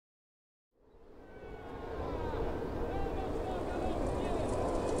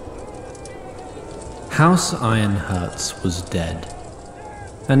House Ironhertz was dead.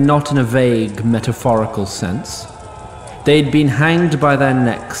 And not in a vague, metaphorical sense. They'd been hanged by their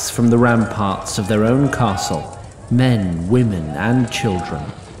necks from the ramparts of their own castle, men, women, and children.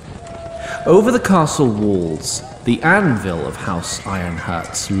 Over the castle walls, the anvil of House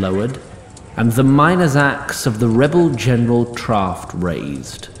Ironhertz lowered, and the miner's axe of the rebel General Traft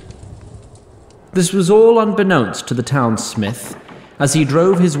raised. This was all unbeknownst to the townsmith, as he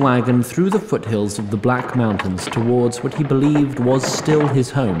drove his wagon through the foothills of the Black Mountains towards what he believed was still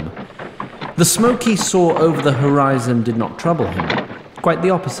his home. The smoke he saw over the horizon did not trouble him. Quite the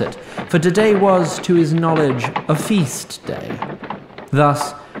opposite, for today was, to his knowledge, a feast day.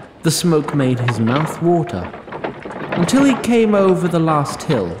 Thus, the smoke made his mouth water, until he came over the last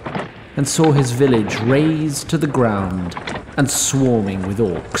hill and saw his village razed to the ground and swarming with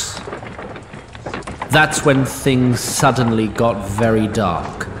orcs. That's when things suddenly got very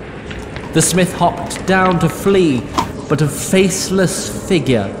dark. The smith hopped down to flee, but a faceless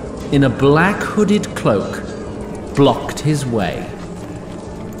figure in a black hooded cloak blocked his way.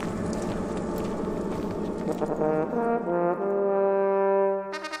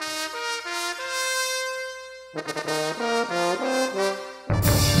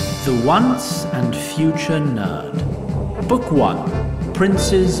 The Once and Future Nerd. Book 1,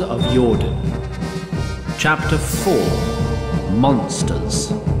 Princes of Jordan. Chapter 4,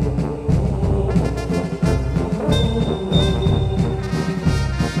 Monsters.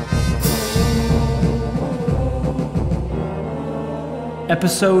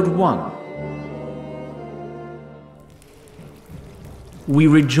 Episode 1. We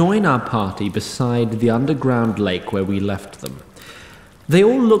rejoin our party beside the underground lake where we left them. They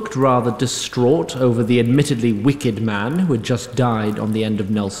all looked rather distraught over the admittedly wicked man who had just died on the end of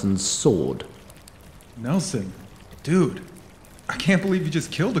Nelson's sword. Nelson, dude, I can't believe you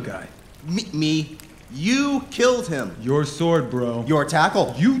just killed a guy. Me? You killed him. Your sword, bro. Your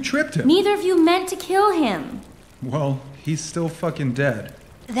tackle. You tripped him. Neither of you meant to kill him. Well, he's still fucking dead.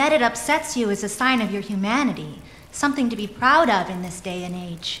 That it upsets you is a sign of your humanity. Something to be proud of in this day and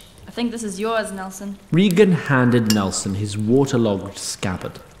age. I think this is yours, Nelson. Regan handed Nelson his waterlogged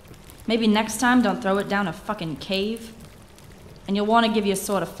scabbard. Maybe next time don't throw it down a fucking cave. And you'll want to give your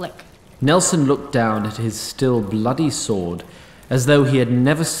sword a flick. Nelson looked down at his still bloody sword, as though he had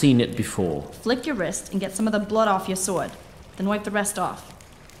never seen it before. Flick your wrist and get some of the blood off your sword. Then wipe the rest off.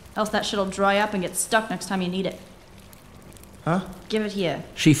 Else that shit'll dry up and get stuck next time you need it. Huh? Give it here.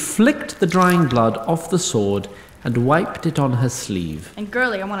 She flicked the drying blood off the sword and wiped it on her sleeve. And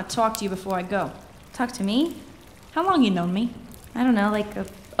girlie, I want to talk to you before I go. Talk to me? How long you known me? I don't know, like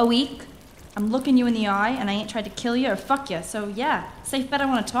a week? I'm looking you in the eye and I ain't tried to kill you or fuck you, so yeah, safe bet I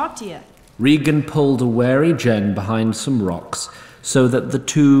want to talk to you. Regan pulled a wary Jen behind some rocks so that the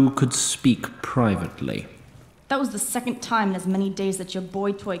two could speak privately. That was the second time in as many days that your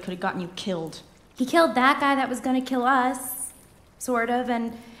boy toy could have gotten you killed. He killed that guy that was gonna kill us. Sort of,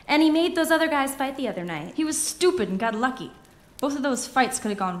 and he made those other guys fight the other night. He was stupid and got lucky. Both of those fights could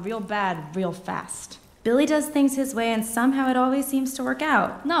have gone real bad real fast. Billy does things his way and somehow it always seems to work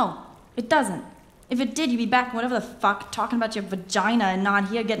out. No, it doesn't. If it did, you'd be back in whatever the fuck, talking about your vagina and not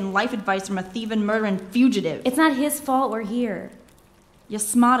here getting life advice from a thieving, murdering fugitive. It's not his fault we're here. You're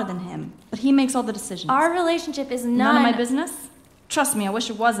smarter than him, but he makes all the decisions. Our relationship is none of my business? Trust me, I wish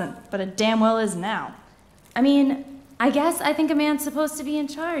it wasn't, but it damn well is now. I mean, I guess I think a man's supposed to be in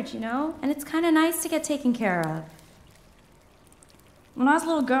charge, you know? And it's kind of nice to get taken care of. When I was a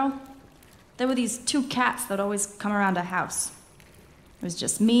little girl, there were these two cats that always come around our house. It was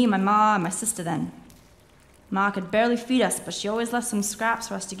just me, my ma, and my sister then. Ma could barely feed us, but she always left some scraps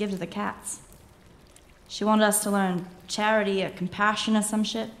for us to give to the cats. She wanted us to learn charity or compassion or some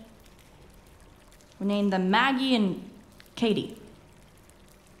shit. We named them Maggie and Katie.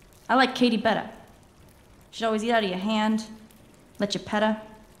 I like Katie better. She'd always eat out of your hand, let you pet her.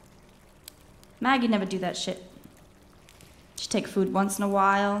 Maggie'd never do that shit. She'd take food once in a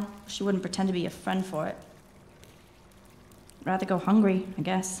while. She wouldn't pretend to be your friend for it. Rather go hungry, I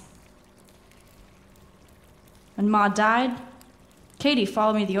guess. When Ma died, Katie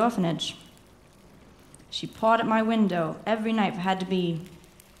followed me to the orphanage. She pawed at my window every night for had to be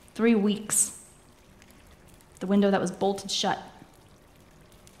 3 weeks. The window that was bolted shut.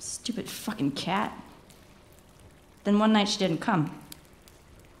 Stupid fucking cat. Then one night she didn't come.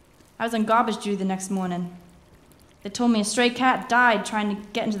 I was on garbage duty the next morning. They told me a stray cat died trying to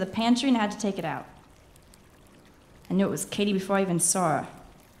get into the pantry and I had to take it out. I knew it was Katie before I even saw her.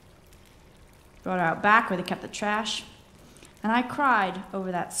 Brought her out back where they kept the trash, and I cried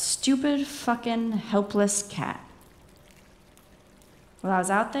over that stupid, fucking, helpless cat. While I was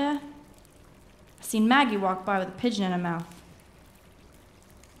out there, I seen Maggie walk by with a pigeon in her mouth.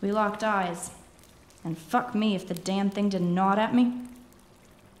 We locked eyes, and fuck me if the damn thing didn't nod at me.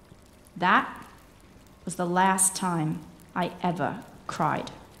 That was the last time I ever cried.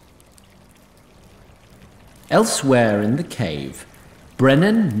 Elsewhere in the cave,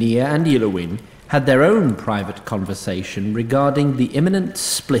 Brennen, Nia, and Ylewin had their own private conversation regarding the imminent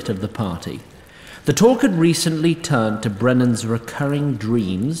split of the party. The talk had recently turned to Brennen's recurring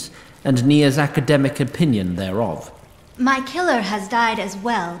dreams and Nia's academic opinion thereof. My killer has died as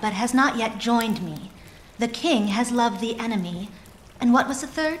well, but has not yet joined me. The king has loved the enemy. And what was the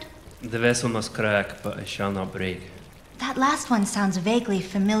third? The vessel must crack, but it shall not break. That last one sounds vaguely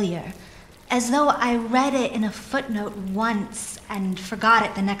familiar, as though I read it in a footnote once and forgot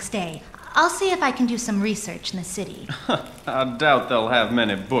it the next day. I'll see if I can do some research in the city. I doubt they'll have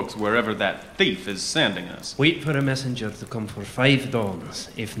many books wherever that thief is sending us. Wait for a messenger to come for 5 dawns.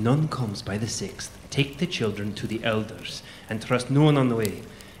 If none comes by the 6th, take the children to the elders, and trust no one on the way.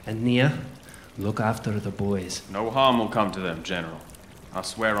 And Nia, look after the boys. No harm will come to them, General. I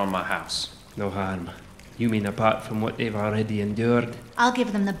swear on my house. No harm. You mean apart from what they've already endured? I'll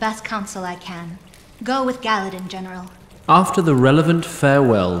give them the best counsel I can. Go with Galadin, General. After the relevant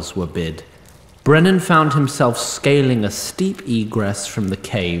farewells were bid, Brennen found himself scaling a steep egress from the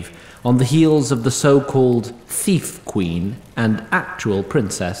cave on the heels of the so-called Thief Queen and actual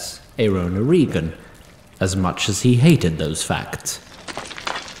Princess Aerona Regan, as much as he hated those facts.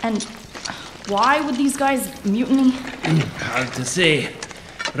 And why would these guys mutiny? Hard to say.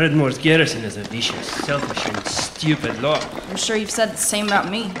 Redmoor's garrison is a vicious, selfish, and stupid lot. I'm sure you've said the same about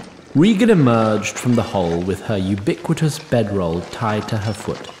me. Regan emerged from the hole with her ubiquitous bedroll tied to her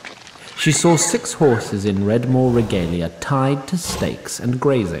foot. She saw 6 horses in Redmoor regalia tied to stakes and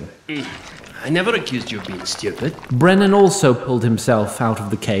grazing. I never accused you of being stupid. Brennen also pulled himself out of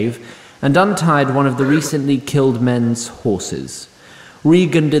the cave and untied one of the recently killed men's horses.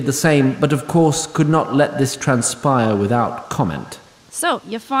 Regan did the same, but of course could not let this transpire without comment. So,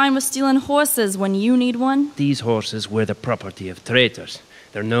 you're fine with stealing horses when you need one? These horses were the property of traitors.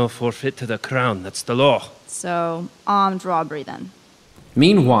 They're no forfeit to the crown, that's the law. So, armed robbery then.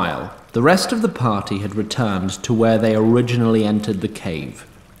 Meanwhile, the rest of the party had returned to where they originally entered the cave.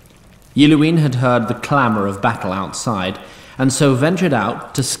 Ylewin had heard the clamour of battle outside, and so ventured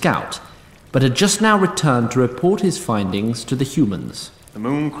out to scout, but had just now returned to report his findings to the humans. The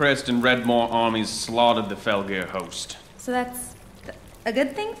Mooncrest and Redmoor armies slaughtered the Felgear host. So that's a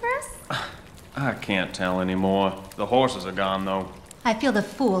good thing for us? I can't tell anymore. The horses are gone, though. I feel the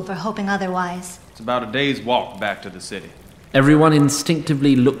fool for hoping otherwise. It's about a day's walk back to the city. Everyone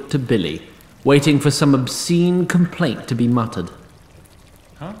instinctively looked to Billy, waiting for some obscene complaint to be muttered.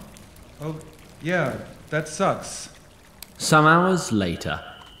 Huh? Oh, yeah, that sucks. Some hours later,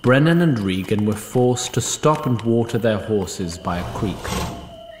 Brennen and Regan were forced to stop and water their horses by a creek.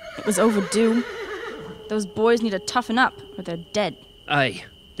 It was overdue. Those boys need to toughen up, or they're dead. Aye,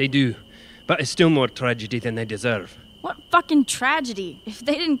 they do. But it's still more tragedy than they deserve. What fucking tragedy? If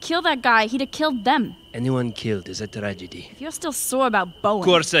they didn't kill that guy, he'd have killed them. Anyone killed is a tragedy. If you're still sore about Bowen... Of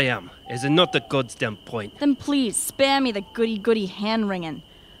course I am. Is it not the goddamn point? Then please, spare me the goody-goody hand-wringing.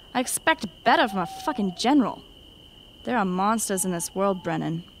 I expect better from a fucking general. There are monsters in this world,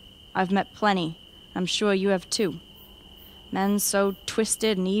 Brennen. I've met plenty. I'm sure you have too. Men so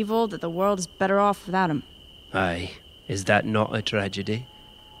twisted and evil that the world is better off without them. Aye. Is that not a tragedy?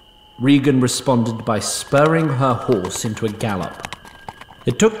 Regan responded by spurring her horse into a gallop.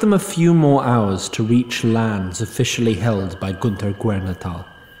 It took them a few more hours to reach lands officially held by Gunther Guernatal.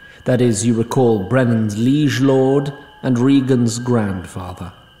 That is, you recall, Brennen's liege lord and Regan's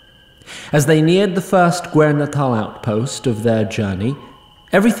grandfather. As they neared the first Guernatal outpost of their journey,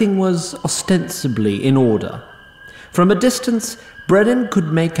 everything was ostensibly in order. From a distance, Brennen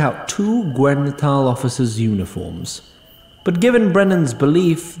could make out 2 Guernatal officers' uniforms. But given Brennen's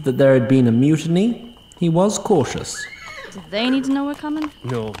belief that there had been a mutiny, he was cautious. Do they need to know we're coming?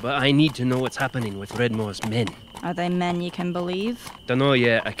 No, but I need to know what's happening with Redmoor's men. Are they men you can believe? Dunno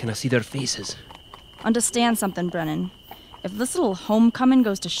yet, I can see their faces. Understand something, Brennen. If this little homecoming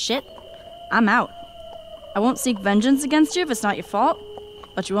goes to shit, I'm out. I won't seek vengeance against you if it's not your fault,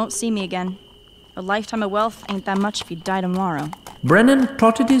 but you won't see me again. A lifetime of wealth ain't that much if you die tomorrow. Brennen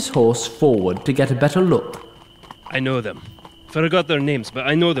trotted his horse forward to get a better look. I know them. Forgot their names, but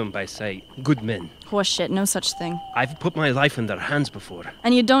I know them by sight. Good men. Horseshit, no such thing. I've put my life in their hands before.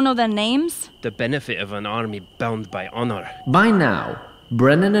 And you don't know their names? The benefit of an army bound by honor. By now,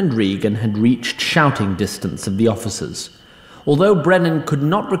 Brennen and Regan had reached shouting distance of the officers. Although Brennen could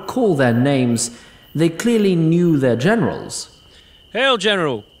not recall their names, they clearly knew their generals. Hail,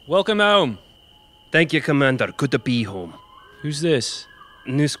 General! Welcome home! Thank you, Commander. Good to be home. Who's this?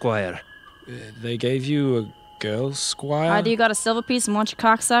 New squire. They gave you a girl, squire? Either you got a silver piece and want your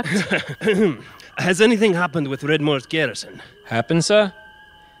cock sucked? Has anything happened with Redmoor's garrison? Happened, sir?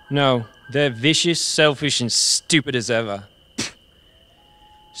 No, they're vicious, selfish, and stupid as ever.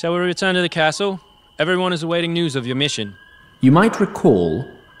 Shall we return to the castle? Everyone is awaiting news of your mission. You might recall,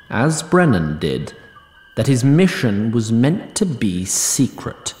 as Brennen did, that his mission was meant to be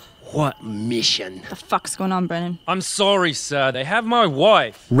secret. What mission? The fuck's going on, Brennen? I'm sorry, sir. They have my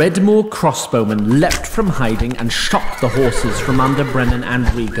wife. Redmoor crossbowmen leapt from hiding and shot the horses from under Brennen and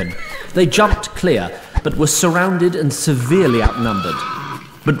Regan. They jumped clear, but were surrounded and severely outnumbered.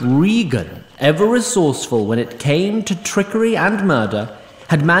 But Regan, ever resourceful when it came to trickery and murder,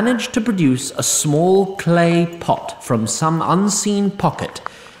 had managed to produce a small clay pot from some unseen pocket,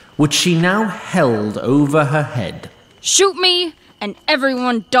 which she now held over her head. Shoot me, and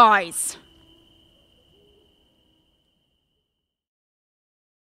everyone dies.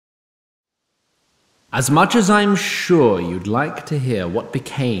 As much as I'm sure you'd like to hear what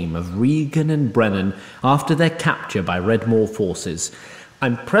became of Regan and Brennen after their capture by Redmoor forces,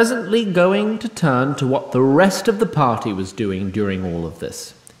 I'm presently going to turn to what the rest of the party was doing during all of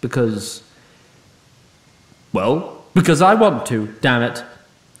this. Because I want to, damn it.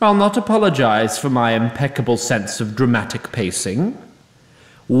 I'll not apologize for my impeccable sense of dramatic pacing.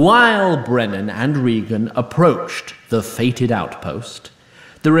 While Brennen and Regan approached the fated outpost,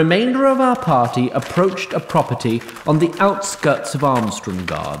 the remainder of our party approached a property on the outskirts of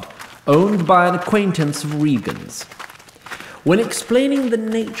Armstrungard, owned by an acquaintance of Regan's. When explaining the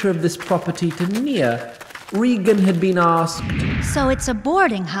nature of this property to Nia, Regan had been asked, So it's a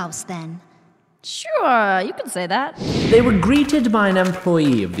boarding house, then? Sure, you can say that. They were greeted by an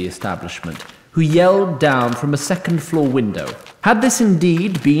employee of the establishment, who yelled down from a second-floor window. Had this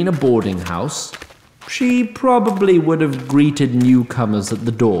indeed been a boarding house, she probably would have greeted newcomers at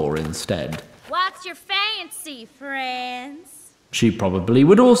the door instead. What's your fancy, friends? She probably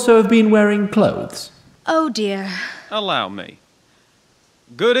would also have been wearing clothes. Oh dear. Allow me.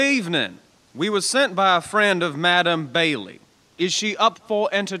 Good evening. We were sent by a friend of Madame Bailey. Is she up for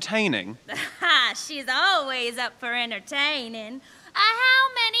entertaining? She's always up for entertaining. How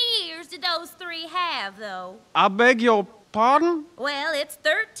many years did those three have, though? I beg your pardon? Well, it's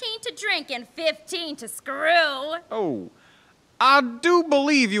 13 to drink and 15 to screw. Oh, I do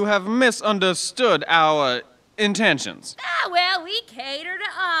believe you have misunderstood our intentions. Well, we cater to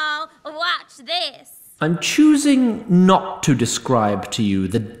all. Watch this. I'm choosing not to describe to you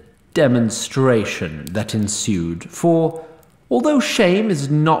the demonstration that ensued, for although shame is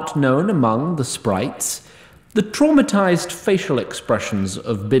not known among the sprites, the traumatized facial expressions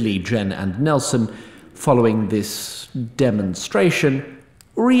of Billy, Jen, and Nelson following this demonstration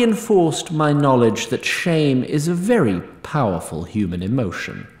reinforced my knowledge that shame is a very powerful human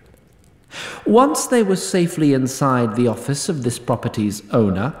emotion. Once they were safely inside the office of this property's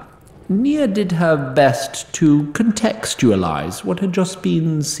owner, Nia did her best to contextualize what had just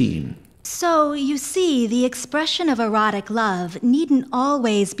been seen. So, you see, the expression of erotic love needn't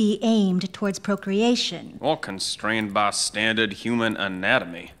always be aimed towards procreation. Or constrained by standard human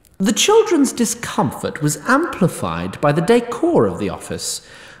anatomy. The children's discomfort was amplified by the decor of the office,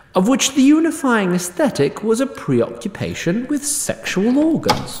 of which the unifying aesthetic was a preoccupation with sexual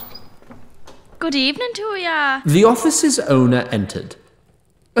organs. Good evening to ya. The office's owner entered.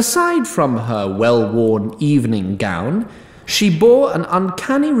 Aside from her well-worn evening gown, she bore an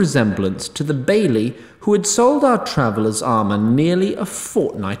uncanny resemblance to the Bailey who had sold our traveller's armour nearly a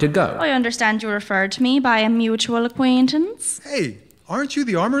fortnight ago. I understand you referred to me by a mutual acquaintance. Hey, aren't you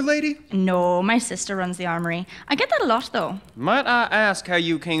the armor lady? No, my sister runs the armory. I get that a lot, though. Might I ask how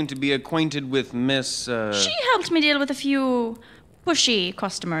you came to be acquainted with Miss, She helped me deal with a few pushy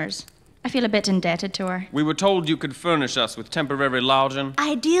customers. I feel a bit indebted to her. We were told you could furnish us with temporary lodging.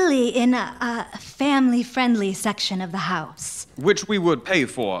 Ideally in a family-friendly section of the house. Which we would pay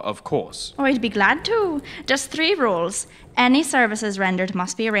for, of course. Oh, I'd be glad to. Just 3 rules. Any services rendered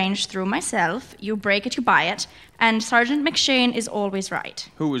must be arranged through myself. You break it, you buy it. And Sergeant McShane is always right.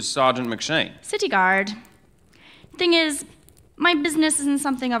 Who is Sergeant McShane? City guard. Thing is, my business is in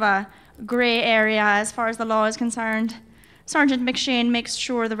something of a grey area as far as the law is concerned. Sergeant McShane makes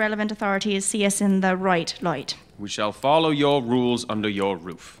sure the relevant authorities see us in the right light. We shall follow your rules under your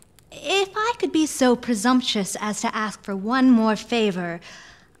roof. If I could be so presumptuous as to ask for one more favor,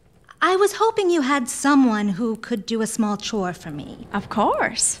 I was hoping you had someone who could do a small chore for me. Of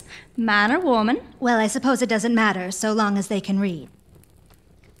course. Man or woman? Well, I suppose it doesn't matter, so long as they can read.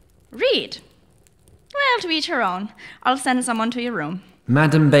 Read? Well, to each her own. I'll send someone to your room.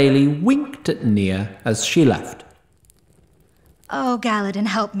 Madame Bailey winked at Nia as she left. Oh, Galadin,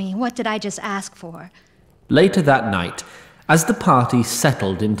 help me. What did I just ask for? Later that night, as the party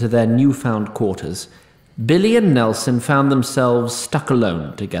settled into their newfound quarters, Billy and Nelson found themselves stuck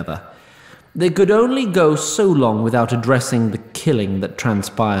alone together. They could only go so long without addressing the killing that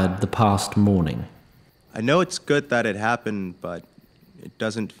transpired the past morning. I know it's good that it happened, but it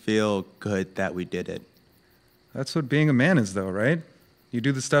doesn't feel good that we did it. That's what being a man is, though, right? You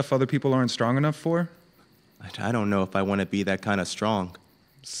do the stuff other people aren't strong enough for? I don't know if I want to be that kind of strong.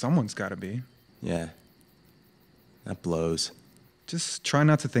 Someone's gotta be. Yeah. That blows. Just try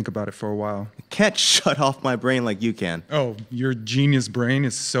not to think about it for a while. I can't shut off my brain like you can. Oh, your genius brain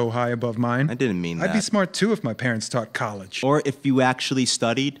is so high above mine? I didn't mean that. I'd be smart too if my parents taught college. Or if you actually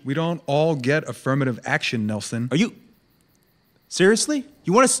studied. We don't all get affirmative action, Nelson. Are you... Seriously?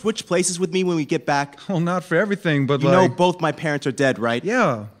 You want to switch places with me when we get back? Well, not for everything, but you know both my parents are dead, right?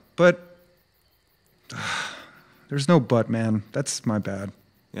 Yeah, but... There's no but, man. That's my bad.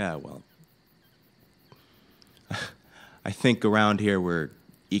 Yeah, well... I think around here we're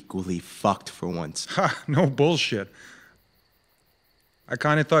equally fucked for once. Ha, no bullshit. I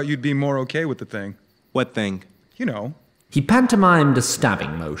kind of thought you'd be more okay with the thing. What thing? You know. He pantomimed a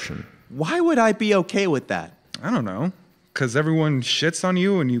stabbing motion. Why would I be okay with that? I don't know. 'Cause everyone shits on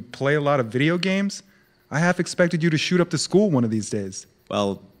you and you play a lot of video games? I half expected you to shoot up the school one of these days.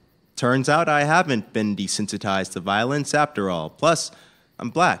 Well, turns out I haven't been desensitized to violence after all. Plus, I'm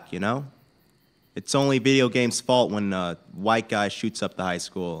black, you know? It's only video games' fault when a white guy shoots up the high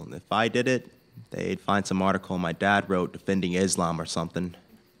school. If I did it, they'd find some article my dad wrote defending Islam or something.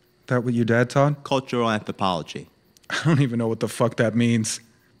 That what your dad taught? Cultural anthropology. I don't even know what the fuck that means.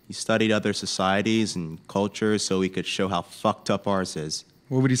 He studied other societies and cultures so he could show how fucked up ours is.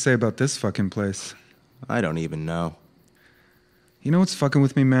 What would he say about this fucking place? I don't even know. You know what's fucking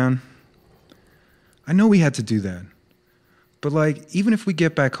with me, man? I know we had to do that. But, like, even if we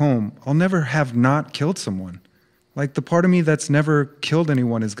get back home, I'll never have not killed someone. Like, the part of me that's never killed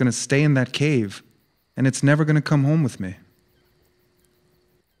anyone is gonna stay in that cave, and it's never gonna come home with me.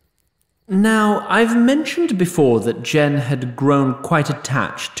 Now, I've mentioned before that Jen had grown quite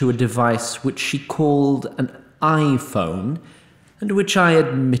attached to a device which she called an iPhone, and which I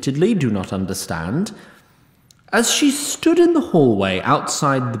admittedly do not understand. As she stood in the hallway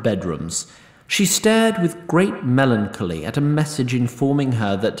outside the bedrooms, she stared with great melancholy at a message informing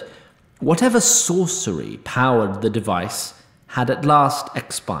her that whatever sorcery powered the device had at last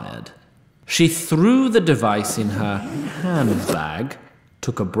expired. She threw the device in her handbag,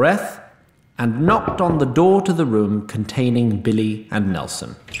 took a breath, and knocked on the door to the room containing Billy and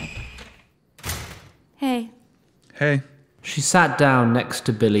Nelson. Hey. Hey. She sat down next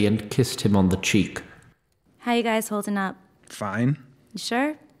to Billy and kissed him on the cheek. How you guys holding up? Fine. You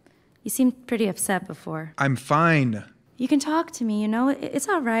sure? You seemed pretty upset before. I'm fine. You can talk to me, you know? It's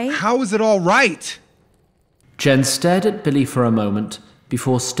all right. How is it all right? Jen stared at Billy for a moment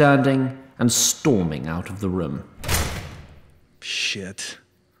before standing and storming out of the room. Shit.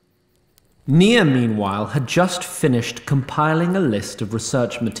 Nia, meanwhile, had just finished compiling a list of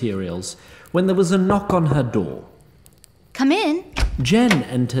research materials when there was a knock on her door. Come in. Jen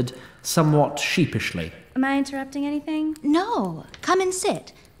entered somewhat sheepishly. Am I interrupting anything? No. Come and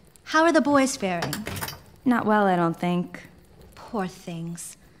sit. How are the boys faring? Not well, I don't think. Poor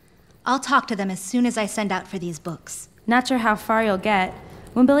things. I'll talk to them as soon as I send out for these books. Not sure how far you'll get.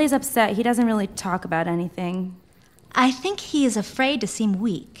 When Billy's upset, he doesn't really talk about anything. I think he is afraid to seem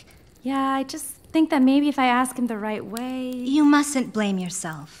weak. Yeah, I just think that maybe if I ask him the right way... You mustn't blame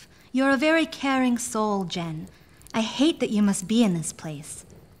yourself. You're a very caring soul, Jen. I hate that you must be in this place.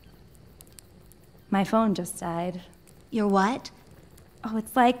 My phone just died. Your what? Oh,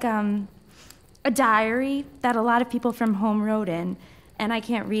 it's like, a diary that a lot of people from home wrote in, and I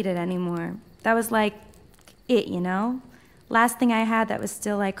can't read it anymore. That was like it, you know? Last thing I had that was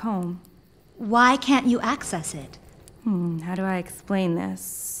still like home. Why can't you access it? How do I explain this?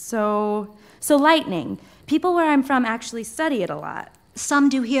 So lightning. People where I'm from actually study it a lot. Some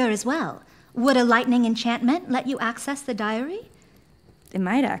do here as well. Would a lightning enchantment let you access the diary? It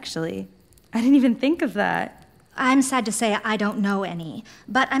might actually. I didn't even think of that. I'm sad to say I don't know any,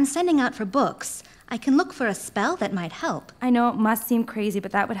 but I'm sending out for books. I can look for a spell that might help. I know it must seem crazy,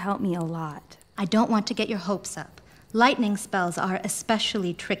 but that would help me a lot. I don't want to get your hopes up. Lightning spells are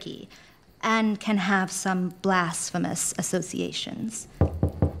especially tricky and can have some blasphemous associations.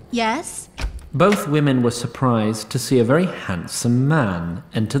 Yes? Both women were surprised to see a very handsome man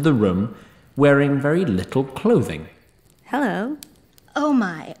enter the room wearing very little clothing. Hello. Oh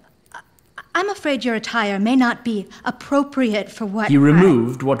my. I'm afraid your attire may not be appropriate for what He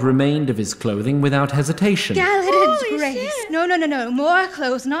removed what remained of his clothing without hesitation. Gallant's grace. No. More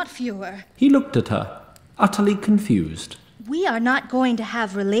clothes, not fewer. He looked at her, utterly confused. We are not going to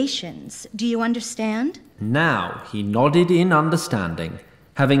have relations. Do you understand? Now he nodded in understanding,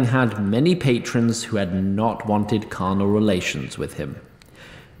 having had many patrons who had not wanted carnal relations with him.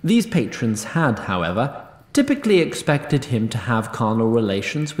 These patrons had, however, typically expected him to have carnal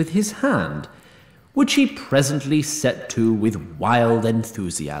relations with his hand, which he presently set to with wild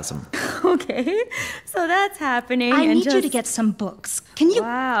enthusiasm. Okay, so that's happening. I need you to get some books. Can you?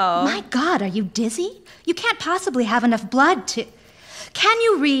 Wow. My God, are you dizzy? You can't possibly have enough blood to... Can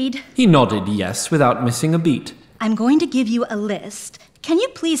you read? He nodded yes without missing a beat. I'm going to give you a list. Can you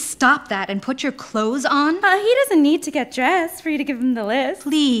please stop that and put your clothes on? He doesn't need to get dressed for you to give him the list.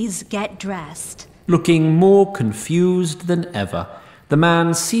 Please get dressed. Looking more confused than ever, the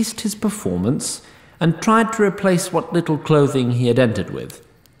man ceased his performance and tried to replace what little clothing he had entered with.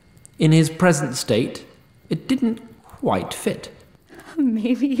 In his present state, it didn't quite fit.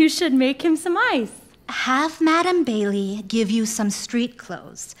 Maybe you should make him some ice. Have Madame Bailey give you some street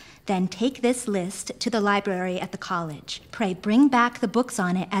clothes. Then take this list to the library at the college. Pray bring back the books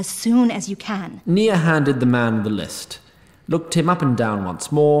on it as soon as you can. Nia handed the man the list, looked him up and down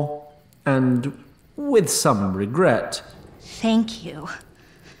once more, and, with some regret, Thank you.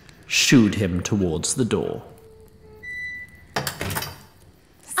 shooed him towards the door.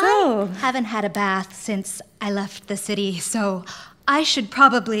 So, I haven't had a bath since I left the city, so I should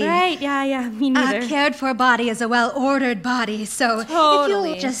probably... Right, yeah, me neither. A cared-for body is a well-ordered body, so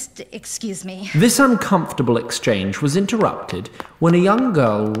Totally. if you'll just excuse me. This uncomfortable exchange was interrupted when a young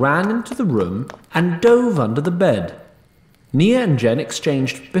girl ran into the room and dove under the bed. Nia and Jen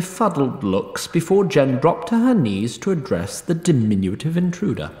exchanged befuddled looks before Jen dropped to her knees to address the diminutive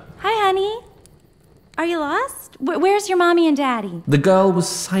intruder. Hi, honey. Are you lost? Where's your mommy and daddy? The girl was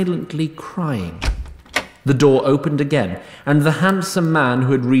silently crying. The door opened again, and the handsome man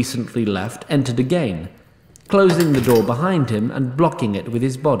who had recently left entered again, closing the door behind him and blocking it with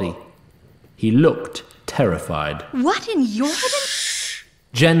his body. He looked terrified. What in your...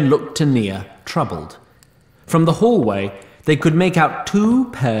 Jen looked to Nia, troubled. From the hallway, they could make out 2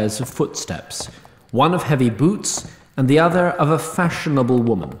 pairs of footsteps, one of heavy boots and the other of a fashionable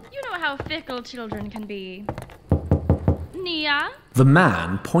woman. You know how fickle children can be. Nia? The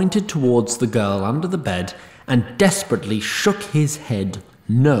man pointed towards the girl under the bed and desperately shook his head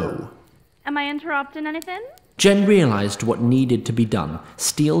no. Am I interrupting anything? Jen realized what needed to be done,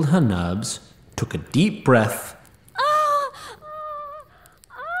 steeled her nerves, took a deep breath.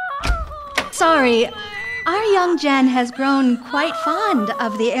 Sorry, our young Jen has grown quite fond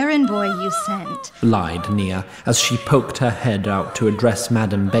of the errand boy you sent. Lied Nia, as she poked her head out to address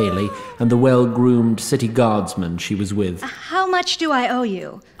Madame Bailey and the well-groomed city guardsman she was with. How much do I owe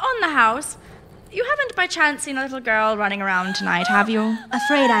you? On the house. You haven't by chance seen a little girl running around tonight, have you?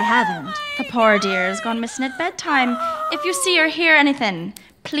 Afraid I haven't. The poor dear's gone missing at bedtime. If you see or hear anything,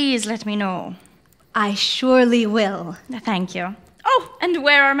 please let me know. I surely will. Thank you. Oh, and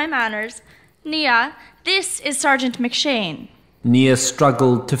where are my manners? Nia, this is Sergeant McShane. Nia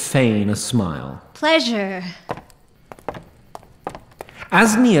struggled to feign a smile. Pleasure.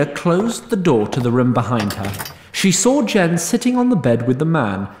 As Nia closed the door to the room behind her, she saw Jen sitting on the bed with the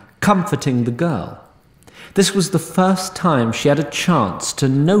man, comforting the girl. This was the first time she had a chance to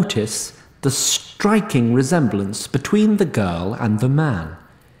notice the striking resemblance between the girl and the man.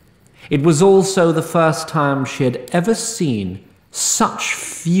 It was also the first time she had ever seen such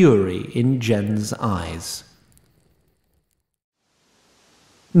fury in Jen's eyes.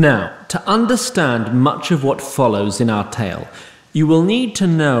 Now, to understand much of what follows in our tale, you will need to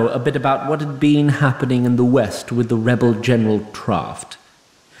know a bit about what had been happening in the West with the rebel General Traft.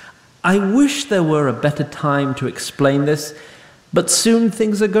 I wish there were a better time to explain this, but soon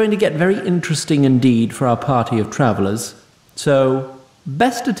things are going to get very interesting indeed for our party of travelers, so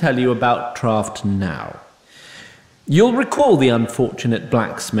best to tell you about Traft now. You'll recall the unfortunate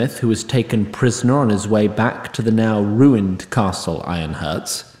blacksmith who was taken prisoner on his way back to the now ruined Castle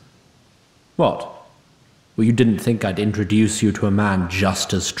Ironhertz. What? Well, you didn't think I'd introduce you to a man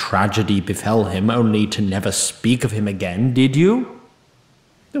just as tragedy befell him, only to never speak of him again, did you?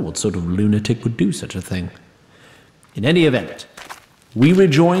 What sort of lunatic would do such a thing? In any event, we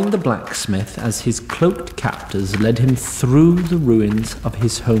rejoined the blacksmith as his cloaked captors led him through the ruins of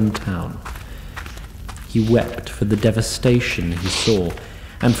his hometown. He wept for the devastation he saw,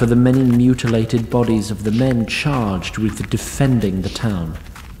 and for the many mutilated bodies of the men charged with defending the town.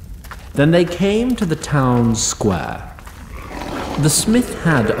 Then they came to the town square. The smith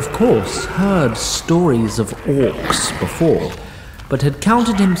had, of course, heard stories of orcs before, but had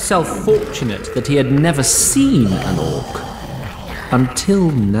counted himself fortunate that he had never seen an orc.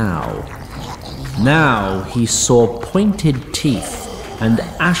 Until now. Now he saw pointed teeth and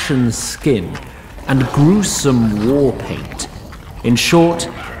ashen skin and gruesome war paint. In short,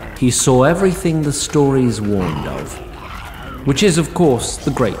 he saw everything the stories warned of, which is, of course,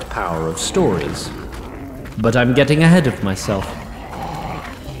 the great power of stories. But I'm getting ahead of myself.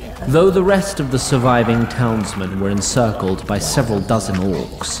 Though the rest of the surviving townsmen were encircled by several dozen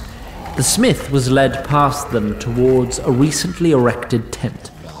orcs, the smith was led past them towards a recently erected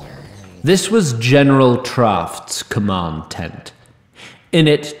tent. This was General Traft's command tent. In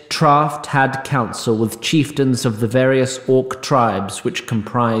it, Traft had counsel with chieftains of the various orc tribes which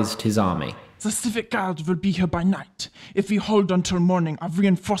comprised his army. The civic guard will be here by night. If we hold until morning, our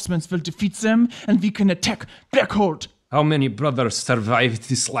reinforcements will defeat them, and we can attack Blackhold. How many brothers survived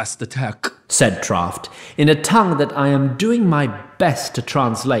this last attack? Said Traft, in a tongue that I am doing my best to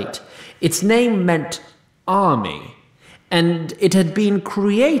translate. Its name meant army, and it had been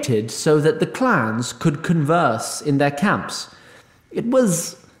created so that the clans could converse in their camps. It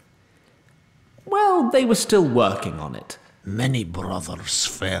was... well, they were still working on it. Many brothers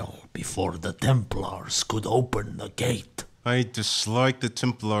fell before the Templars could open the gate. I dislike the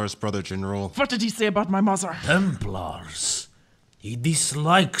Templars, Brother General. What did he say about my mother? Templars? He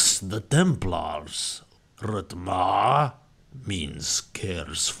dislikes the Templars. Redmoor means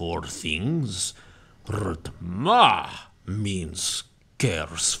cares for things. Redmoor means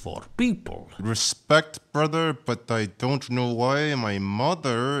cares for people. Respect, brother, but I don't know why my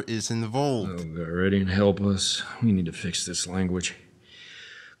mother is involved. Oh, get ready and help us. We need to fix this language.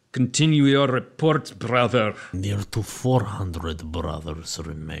 Continue your report, brother. Near to 400 brothers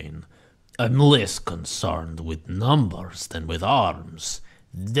remain. I'm less concerned with numbers than with arms.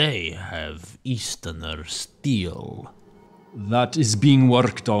 They have Easterner steel. That is being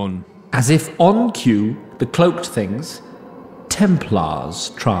worked on. As if on cue, the cloaked things,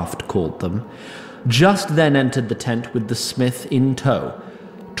 Templars, Traft called them, just then entered the tent with the smith in tow.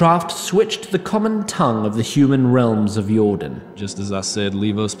 Traft switched the common tongue of the human realms of Jordan. Just as I said,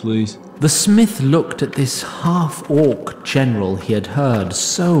 leave us, please. The smith looked at this half-orc general he had heard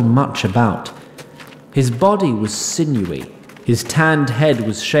so much about. His body was sinewy, his tanned head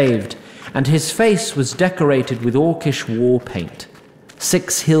was shaved, and his face was decorated with orcish war paint.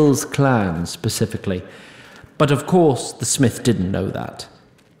 6 Hills clan, specifically. But of course, the smith didn't know that.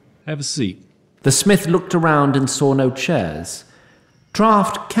 Have a seat. The smith looked around and saw no chairs.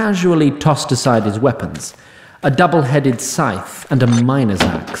 Traft casually tossed aside his weapons, a double-headed scythe and a miner's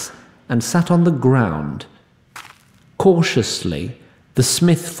axe, and sat on the ground. Cautiously, the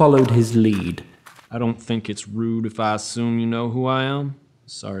smith followed his lead. I don't think it's rude if I assume you know who I am.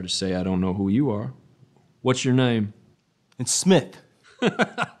 Sorry to say I don't know who you are. What's your name? It's Smith.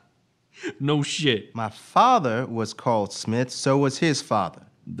 No shit. My father was called Smith, so was his father.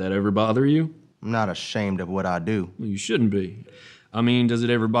 That ever bother you? I'm not ashamed of what I do. Well, you shouldn't be. I mean, does it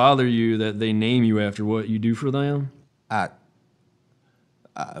ever bother you that they name you after what you do for them? I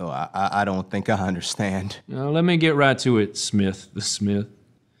don't think I understand. Now, let me get right to it, Smith the Smith.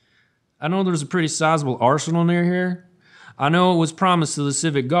 I know there's a pretty sizable arsenal near here. I know it was promised to the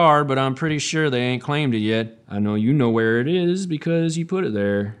Civic Guard, but I'm pretty sure they ain't claimed it yet. I know you know where it is because you put it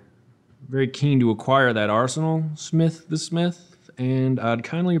there. Very keen to acquire that arsenal, Smith the Smith, and I'd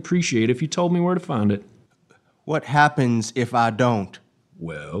kindly appreciate if you told me where to find it. What happens if I don't?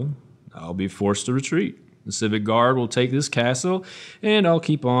 Well, I'll be forced to retreat. The Civic Guard will take this castle, and I'll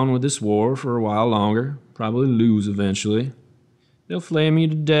keep on with this war for a while longer. Probably lose eventually. They'll flay me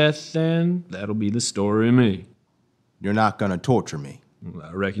to death, and that'll be the story of me. You're not gonna torture me. Well,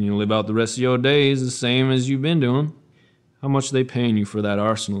 I reckon you'll live out the rest of your days the same as you've been doing. How much are they paying you for that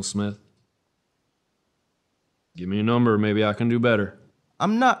arsenal, Smith? Give me a number, maybe I can do better.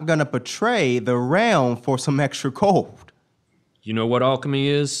 I'm not gonna betray the realm for some extra gold. You know what alchemy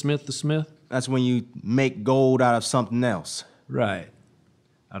is, Smith the Smith? That's when you make gold out of something else. Right.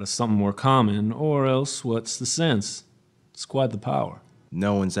 Out of something more common, or else what's the sense? It's quite the power.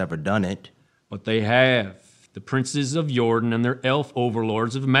 No one's ever done it. But they have. The princes of Jordan and their elf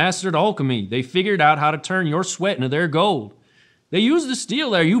overlords have mastered alchemy. They figured out how to turn your sweat into their gold. They use the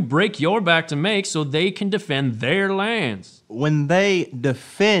steel there you break your back to make so they can defend their lands. When they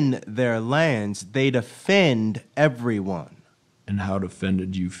defend their lands, they defend everyone. And how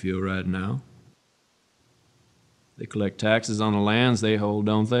defended do you feel right now? They collect taxes on the lands they hold,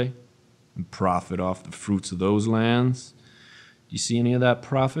 don't they? And profit off the fruits of those lands. Do you see any of that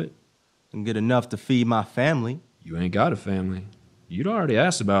profit? And get enough to feed my family. You ain't got a family. You'd already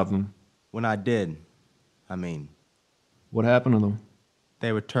asked about them. When I did, I mean. What happened to them?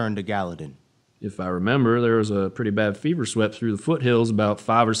 They returned to Galladon. If I remember, there was a pretty bad fever swept through the foothills about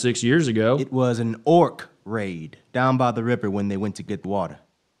 5 or 6 years ago. It was an orc raid down by the river when they went to get water.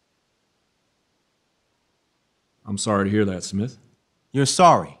 I'm sorry to hear that, Smith. You're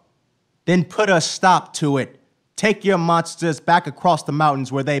sorry. Then put a stop to it. Take your monsters back across the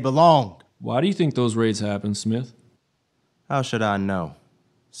mountains where they belong. Why do you think those raids happened, Smith? How should I know?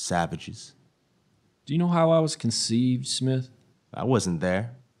 Savages. Do you know how I was conceived, Smith? I wasn't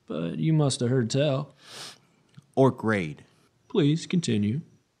there. But you must have heard tell. Orc raid. Please, continue.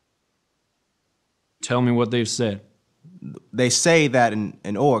 Tell me what they've said. They say that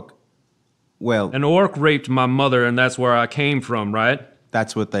an orc, well... An orc raped my mother, and that's where I came from, right?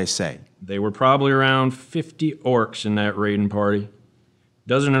 That's what they say. They were probably around 50 orcs in that raiding party.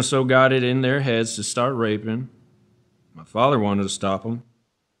 Dozen or so got it in their heads to start raping. My father wanted to stop them.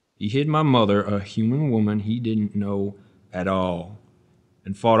 He hid my mother, a human woman he didn't know at all,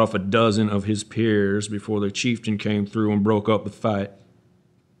 and fought off a dozen of his peers before the chieftain came through and broke up the fight.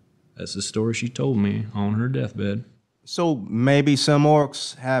 That's the story she told me on her deathbed. So maybe some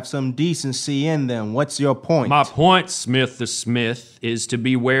orcs have some decency in them. What's your point? My point, Smith the Smith, is to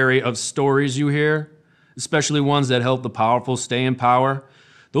be wary of stories you hear, especially ones that help the powerful stay in power.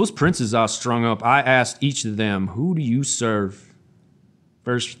 Those princes I strung up, I asked each of them, who do you serve?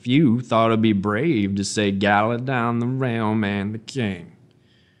 First few thought it'd be brave to say gallop down the realm and the king.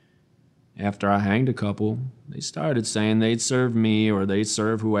 After I hanged a couple, they started saying they'd serve me or they'd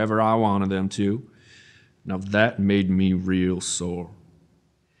serve whoever I wanted them to. Now that made me real sore.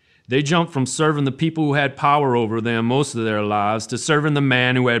 They jumped from serving the people who had power over them most of their lives to serving the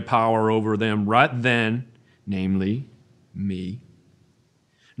man who had power over them right then, namely, me.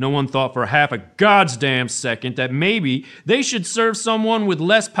 No one thought for half a goddamn second that maybe they should serve someone with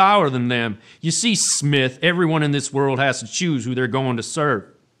less power than them. You see, Smith, everyone in this world has to choose who they're going to serve.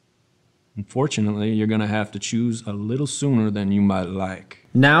 Unfortunately, you're going to have to choose a little sooner than you might like.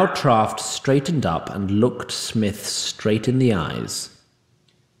 Now Traft straightened up and looked Smith straight in the eyes.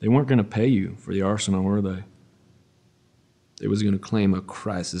 They weren't going to pay you for the arsenal, were they? They was going to claim a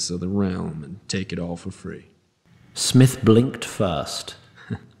crisis of the realm and take it all for free. Smith blinked first.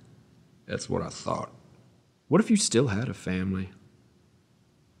 That's what I thought. What if you still had a family?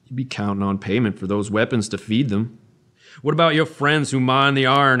 You'd be counting on payment for those weapons to feed them. What about your friends who mine the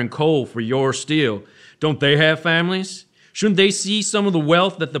iron and coal for your steel? Don't they have families? Shouldn't they see some of the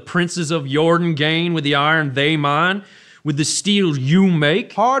wealth that the princes of Jordan gain with the iron they mine, with the steel you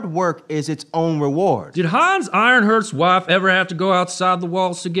make? Hard work is its own reward. Did Hans Ironhertz's wife ever have to go outside the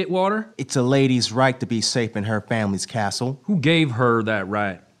walls to get water? It's a lady's right to be safe in her family's castle. Who gave her that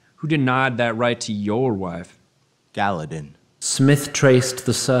right? Who denied that right to your wife? Galladon. Smith traced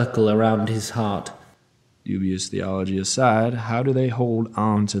the circle around his heart. Dubious theology aside, how do they hold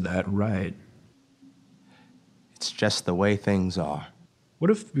on to that right? It's just the way things are. What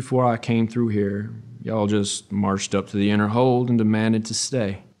if before I came through here, y'all just marched up to the inner hold and demanded to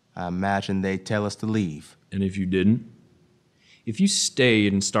stay? I imagine they'd tell us to leave. And if you didn't? If you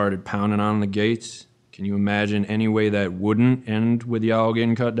stayed and started pounding on the gates, can you imagine any way that wouldn't end with y'all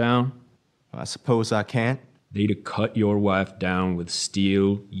getting cut down? I suppose I can't. They'd have cut your wife down with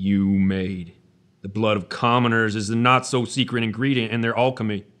steel you made. The blood of commoners is the not-so-secret ingredient in their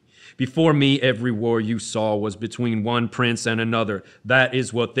alchemy. Before me, every war you saw was between one prince and another. That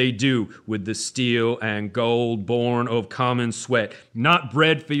is what they do with the steel and gold born of common sweat. Not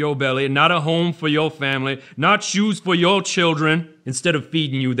bread for your belly, not a home for your family, not shoes for your children. Instead of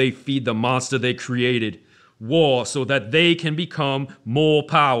feeding you, they feed the monster they created. War so that they can become more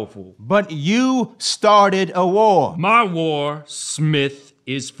powerful. But you started a war. My war, Smith,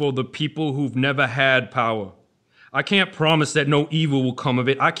 is for the people who've never had power. I can't promise that no evil will come of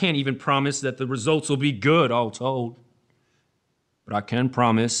it. I can't even promise that the results will be good, all told. But I can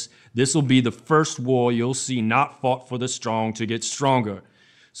promise this will be the first war you'll see not fought for the strong to get stronger.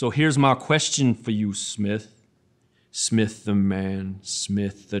 So here's my question for you, Smith. Smith the man,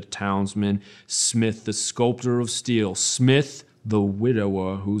 Smith the townsman, Smith the sculptor of steel, Smith the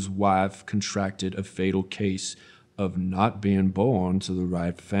widower whose wife contracted a fatal case of not being born to the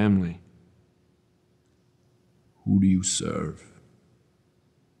right family. Who do you serve?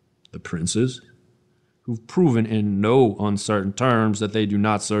 The princes, who've proven in no uncertain terms that they do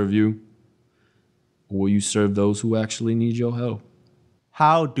not serve you? Or will you serve those who actually need your help?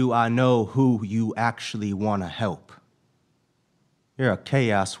 How do I know who you actually want to help? You're a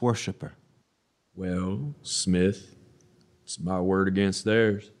chaos worshiper. Well, Smith, it's my word against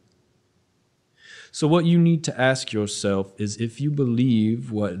theirs. So what you need to ask yourself is if you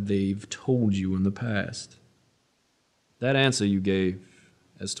believe what they've told you in the past. That answer you gave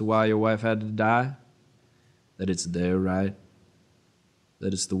as to why your wife had to die, that it's their right,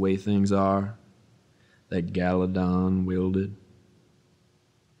 that it's the way things are, that Galadon willed it.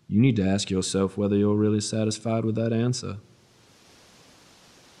 You need to ask yourself whether you're really satisfied with that answer.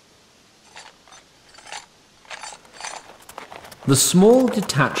 The small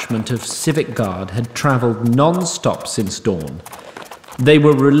detachment of Civic Guard had travelled non-stop since dawn. They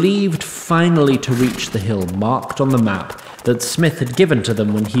were relieved finally to reach the hill marked on the map that Smith had given to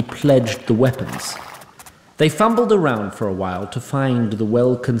them when he pledged the weapons. They fumbled around for a while to find the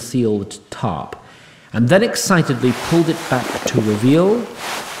well-concealed tarp, and then excitedly pulled it back to reveal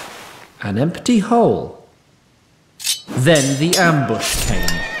an empty hole. Then the ambush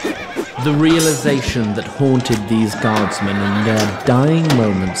came. The realization that haunted these guardsmen in their dying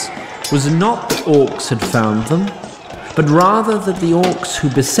moments was not that orcs had found them, but rather that the orcs who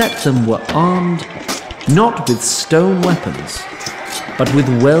beset them were armed not with stone weapons, but with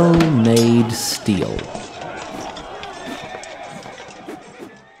well-made steel.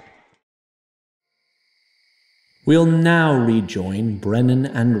 We'll now rejoin Brennen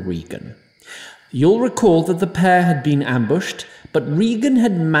and Regan. You'll recall that the pair had been ambushed, but Regan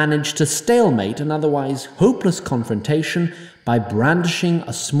had managed to stalemate an otherwise hopeless confrontation by brandishing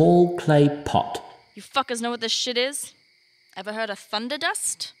a small clay pot. You fuckers know what this shit is? Ever heard of thunder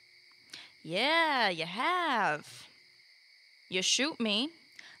dust? Yeah, you have. You shoot me,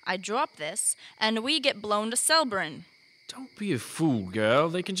 I drop this, and we get blown to Selbrun. Don't be a fool, girl.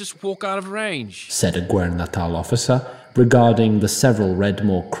 They can just walk out of range, said a Guernatal officer, regarding the several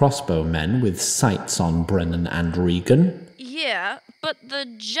Redmoor crossbow men with sights on Brennen and Regan. Yeah, but the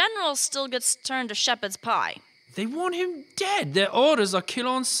general still gets turned to shepherd's pie. They want him dead. Their orders are kill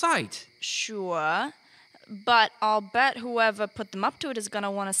on sight. Sure, but I'll bet whoever put them up to it is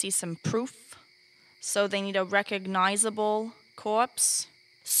gonna want to see some proof. So they need a recognizable corpse.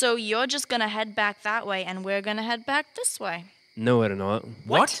 So you're just gonna head back that way, and we're gonna head back this way. No, we're not.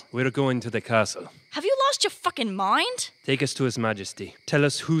 What? We're going to the castle. Have you lost your fucking mind? Take us to His Majesty. Tell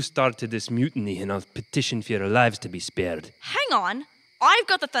us who started this mutiny, and I'll petition for your lives to be spared. Hang on. I've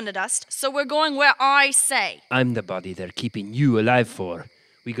got the thunder dust, so we're going where I say. I'm the body they're keeping you alive for.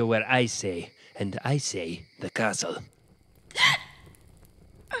 We go where I say, and I say the castle.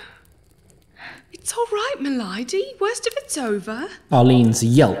 It's all right, milady. Worst of it's over. Arlene's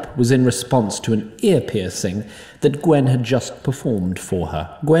yelp was in response to an ear piercing that Gwen had just performed for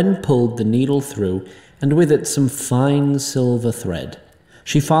her. Gwen pulled the needle through, and with it some fine silver thread.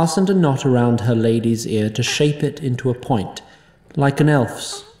 She fastened a knot around her lady's ear to shape it into a point, like an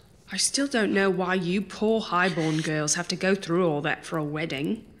elf's. I still don't know why you poor highborn girls have to go through all that for a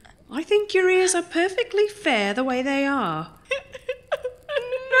wedding. I think your ears are perfectly fair the way they are.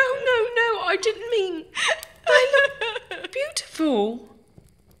 No, I didn't mean... They look beautiful.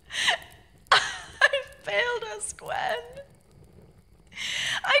 I failed us, Gwen.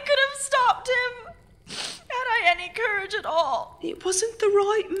 I could have stopped him, had I any courage at all. It wasn't the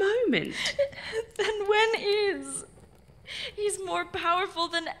right moment. Then when is? He's more powerful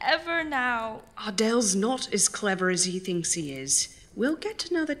than ever now. Ardel's not as clever as he thinks he is. We'll get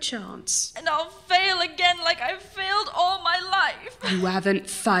another chance. And I'll fail again like I've failed all my life. You haven't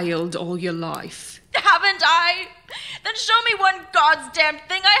failed all your life. Haven't I? Then show me one goddamn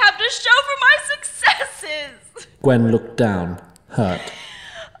thing I have to show for my successes. Gwen looked down, hurt.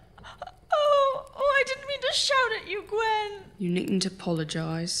 Oh, I didn't mean to shout at you, Gwen. You needn't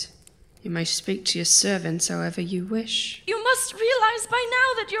apologise. You may speak to your servants however you wish. You must realize by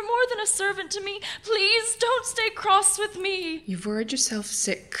now that you're more than a servant to me. Please don't stay cross with me. You've worried yourself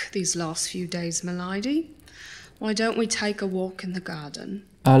sick these last few days, milady. Why don't we take a walk in the garden?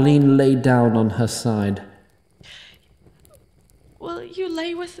 Arlene lay down on her side. Will you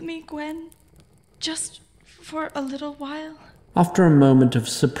lay with me, Gwen? Just for a little while? After a moment of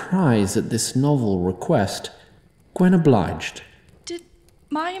surprise at this novel request, Gwen obliged. Did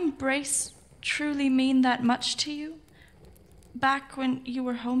my embrace truly mean that much to you? Back when you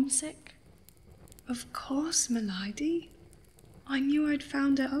were homesick? Of course, milady. I knew I'd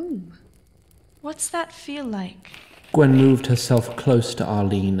found a home. What's that feel like? Gwen moved herself close to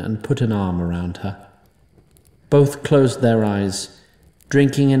Arlene and put an arm around her. Both closed their eyes,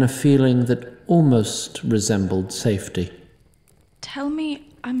 drinking in a feeling that almost resembled safety. Tell me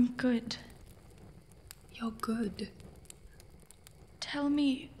I'm good. You're good. Tell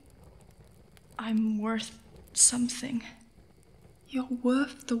me I'm worth something. You're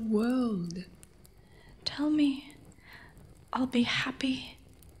worth the world. Tell me I'll be happy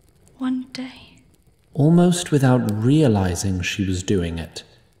one day. Almost without realizing she was doing it,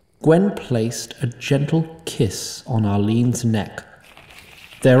 Gwen placed a gentle kiss on Arlene's neck.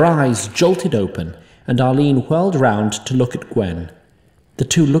 Their eyes jolted open, and Arlene whirled round to look at Gwen. The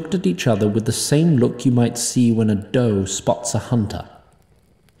two looked at each other with the same look you might see when a doe spots a hunter.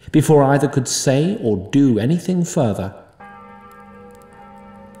 Before either could say or do anything further,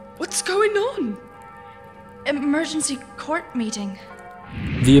 What's going on? Emergency court meeting.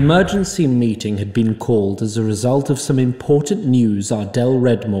 the emergency meeting had been called as a result of some important news Ardel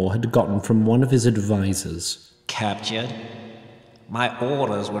Redmoor had gotten from one of his advisors. Captured? My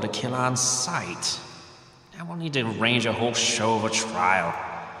orders were to kill on sight. I will need to arrange a whole show of a trial.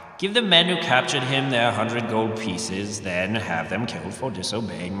 Give the men who captured him their 100 gold pieces, then have them killed for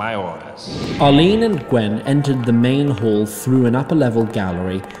disobeying my orders. Arlene and Gwen entered the main hall through an upper-level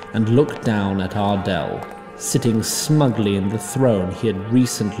gallery and looked down at Ardel, sitting smugly in the throne he had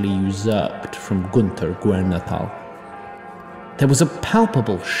recently usurped from Gunther Guernatal. There was a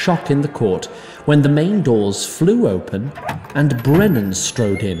palpable shock in the court when the main doors flew open and Brennen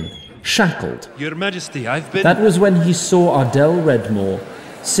strode in, shackled. Your Majesty, I've been... That was when he saw Ardel Redmoor,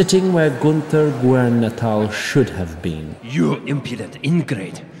 sitting where Gunther Guernatal should have been. You impudent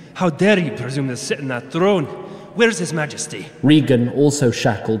ingrate! How dare you presume to sit in that throne? Where's His Majesty? Regan, also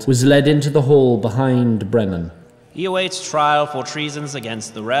shackled, was led into the hall behind Brennen. He awaits trial for treasons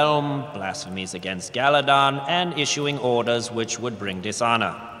against the realm, blasphemies against Galadon, and issuing orders which would bring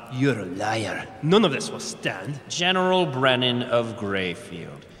dishonor. You're a liar. None of this will stand. General Brennen of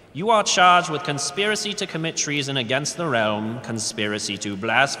Greyfield. You are charged with conspiracy to commit treason against the realm, conspiracy to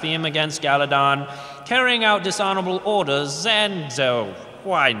blaspheme against Galadon, carrying out dishonorable orders, and,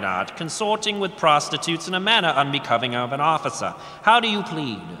 why not, consorting with prostitutes in a manner unbecoming of an officer. How do you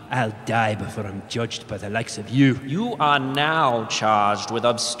plead? I'll die before I'm judged by the likes of you. You are now charged with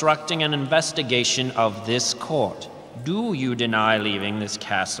obstructing an investigation of this court. Do you deny leaving this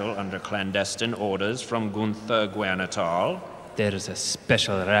castle under clandestine orders from Gunther Guernatal? There's a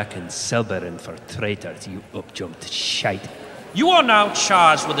special rack in Selberin for traitors, you up-jumped shite. You are now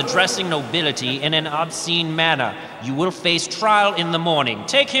charged with addressing nobility in an obscene manner. You will face trial in the morning.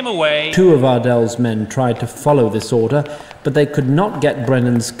 Take him away. Two of Ardel's men tried to follow this order, but they could not get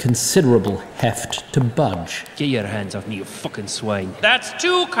Brennan's considerable heft to budge. Get your hands off me, you fucking swine. That's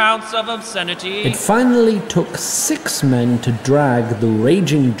 2 counts of obscenity. It finally took 6 men to drag the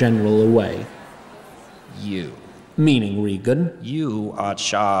raging general away. You. Meaning Regan. You are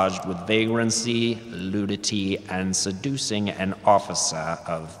charged with vagrancy, nudity, and seducing an officer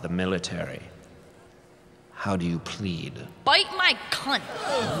of the military. How do you plead? Bite my cunt.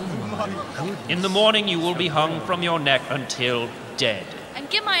 In the morning, you will be hung from your neck until dead. And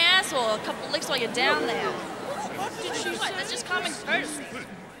give my asshole a couple licks while you're down there. What? That's just common courtesy.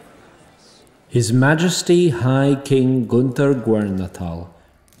 His Majesty High King Gunther Guernatal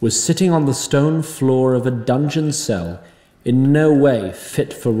was sitting on the stone floor of a dungeon cell, in no way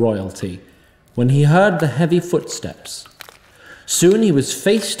fit for royalty, when he heard the heavy footsteps. Soon he was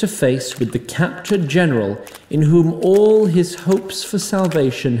face to face with the captured general in whom all his hopes for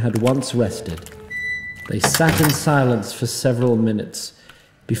salvation had once rested. They sat in silence for several minutes,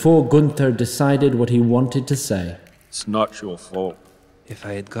 before Gunther decided what he wanted to say. It's not your fault. If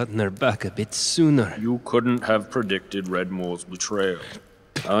I had gotten her back a bit sooner... You couldn't have predicted Redmoor's betrayal.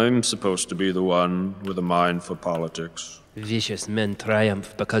 I'm supposed to be the one with a mind for politics. Vicious men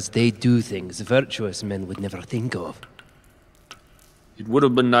triumph because they do things virtuous men would never think of. It would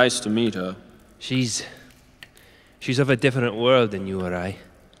have been nice to meet her. She's of a different world than you or I.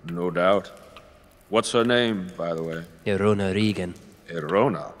 No doubt. What's her name, by the way? Erona Regan.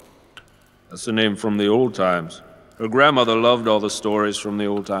 Erona? That's a name from the old times. Her grandmother loved all the stories from the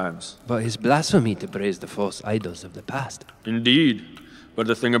old times. But it's blasphemy to praise the false idols of the past. Indeed. But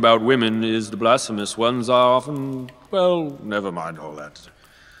the thing about women is the blasphemous ones are often... well, never mind all that.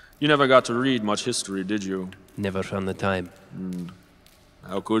 You never got to read much history, did you? Never found the time.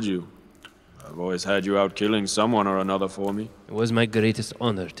 How could you? I've always had you out killing someone or another for me. It was my greatest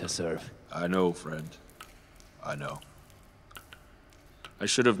honor to serve. I know, friend. I know. I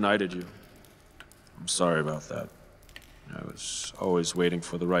should have knighted you. I'm sorry about that. I was always waiting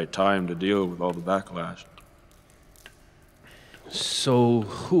for the right time to deal with all the backlash. So,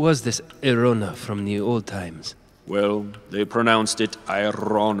 who was this Erona from the old times? Well, they pronounced it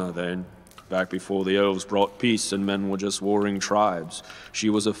Irona then, back before the elves brought peace and men were just warring tribes. She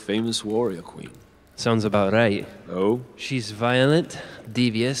was a famous warrior queen. Sounds about right. Oh? She's violent,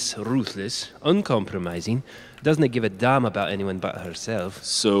 devious, ruthless, uncompromising, doesn't give a damn about anyone but herself.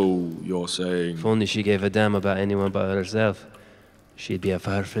 So, you're saying... If only she gave a damn about anyone but herself, she'd be a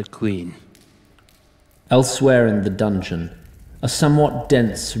perfect queen. Elsewhere in the dungeon, a somewhat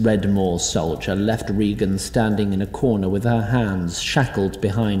dense Redmoor soldier left Regan standing in a corner with her hands shackled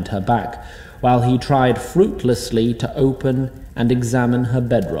behind her back, while he tried fruitlessly to open and examine her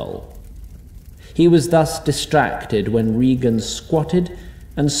bedroll. He was thus distracted when Regan squatted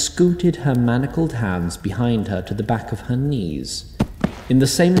and scooted her manacled hands behind her to the back of her knees. In the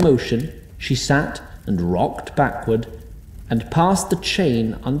same motion, she sat and rocked backward and passed the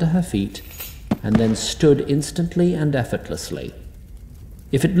chain under her feet, and then stood instantly and effortlessly.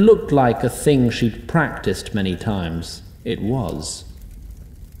 If it looked like a thing she'd practiced many times, it was.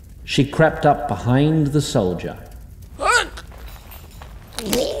 She crept up behind the soldier.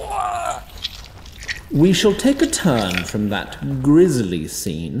 We shall take a turn from that grisly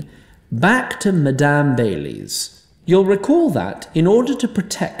scene back to Madame Bailey's. You'll recall that, in order to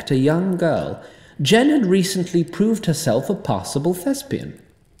protect a young girl, Jen had recently proved herself a passable thespian.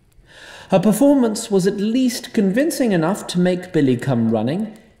 Her performance was at least convincing enough to make Billy come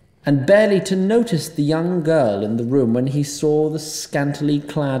running, and barely to notice the young girl in the room when he saw the scantily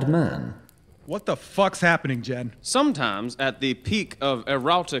clad man. What the fuck's happening, Jen? Sometimes, at the peak of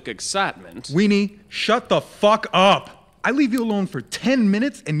erotic excitement... Weenie, shut the fuck up! I leave you alone for 10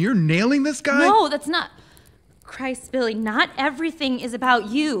 minutes and you're nailing this guy? No, that's not... Christ, Billy, not everything is about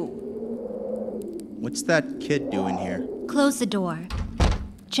you. What's that kid doing here? Close the door.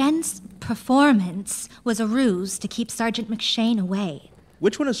 Jen's performance was a ruse to keep Sergeant McShane away.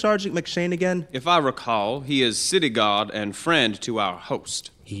 Which one is Sergeant McShane again? If I recall, he is city guard and friend to our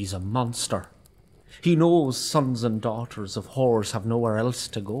host. He's a monster. He knows sons and daughters of whores have nowhere else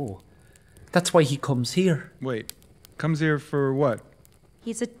to go. That's why he comes here. Wait, comes here for what?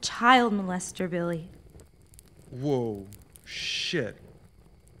 He's a child molester, Billy. Whoa, shit.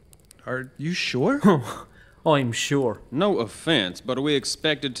 Are you sure? I'm sure. No offense, but are we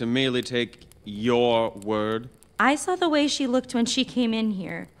expected to merely take your word? I saw the way she looked when she came in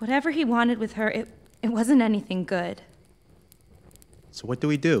here. Whatever he wanted with her, it wasn't anything good. So what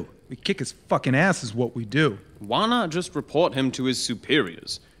do? We kick his fucking ass is what we do. Why not just report him to his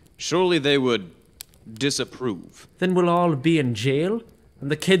superiors? Surely they would disapprove. Then we'll all be in jail, and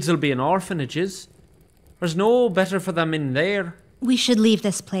the kids will be in orphanages. There's no better for them in there. We should leave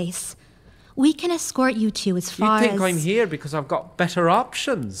this place. We can escort you two as far as... You think I'm here because I've got better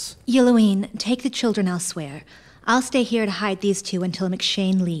options? Yelloween, take the children elsewhere. I'll stay here to hide these two until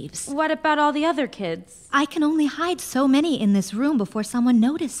McShane leaves. What about all the other kids? I can only hide so many in this room before someone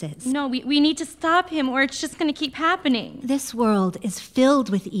notices. No, we need to stop him or it's just going to keep happening. This world is filled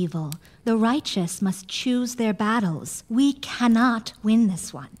with evil. The righteous must choose their battles. We cannot win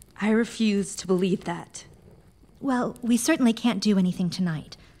this one. I refuse to believe that. Well, we certainly can't do anything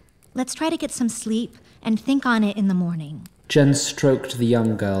tonight. Let's try to get some sleep and think on it in the morning. Jen stroked the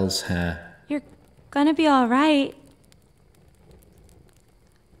young girl's hair. You're gonna be all right.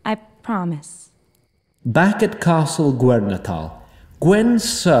 I promise. Back at Castle Guernatal, Gwen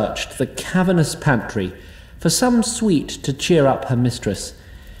searched the cavernous pantry for some sweet to cheer up her mistress.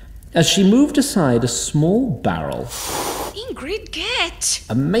 As she moved aside a small barrel, Ingrid, get!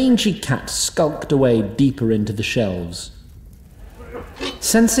 a mangy cat skulked away deeper into the shelves.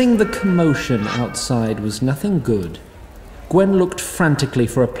 Sensing the commotion outside was nothing good, Gwen looked frantically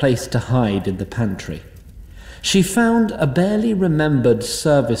for a place to hide in the pantry. She found a barely remembered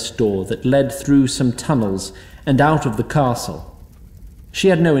service door that led through some tunnels and out of the castle. She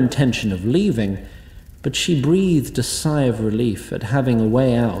had no intention of leaving, but she breathed a sigh of relief at having a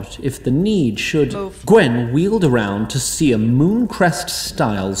way out if the need should... Move. Gwen wheeled around to see a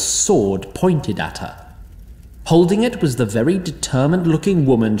Mooncrest-style sword pointed at her. Holding it was the very determined-looking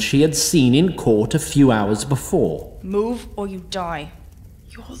woman she had seen in court a few hours before. Move or you die.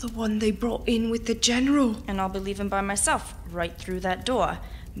 You're the one they brought in with the general. And I'll be leaving by myself, right through that door.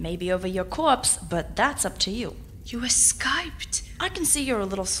 Maybe over your corpse, but that's up to you. You escaped. I can see you're a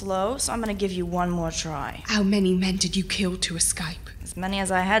little slow, so I'm gonna give you one more try. How many men did you kill to escape? As many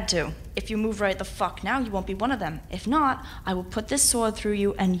as I had to. If you move right the fuck now, you won't be one of them. If not, I will put this sword through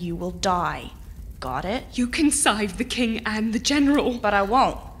you and you will die. Got it? You can save the king and the general. But I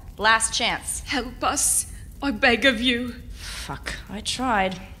won't. Last chance. Help us. I beg of you. Fuck, I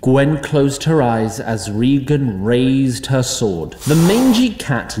tried. Gwen closed her eyes as Regan raised her sword. The mangy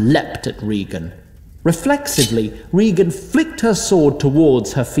cat leapt at Regan. Reflexively, Regan flicked her sword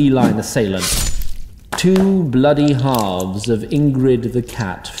towards her feline assailant. Two bloody halves of Ingrid the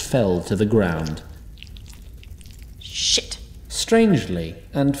cat fell to the ground. Shit. Strangely,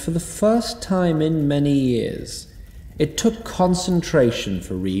 and for the first time in many years, it took concentration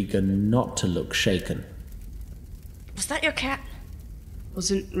for Regan not to look shaken. Was that your cat?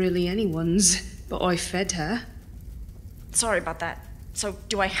 Wasn't really anyone's. But I fed her. Sorry about that. So,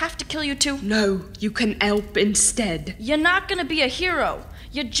 do I have to kill you too? No, you can help instead. You're not gonna be a hero.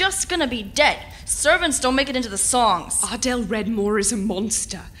 You're just gonna be dead. Servants don't make it into the songs. Ardel Redmoor is a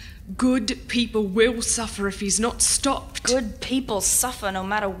monster. Good people will suffer if he's not stopped. Good people suffer no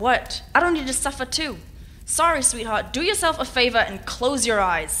matter what. I don't need to suffer too. Sorry, sweetheart. Do yourself a favor and close your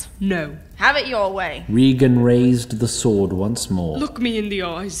eyes. No. Have it your way. Regan raised the sword once more. Look me in the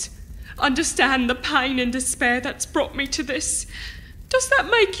eyes. Understand the pain and despair that's brought me to this. Does that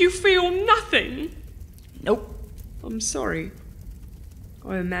make you feel nothing? Nope. I'm sorry.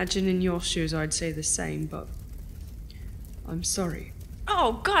 I imagine in your shoes I'd say the same, but I'm sorry.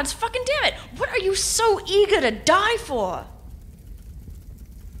 Oh, God, fucking damn it! What are you so eager to die for?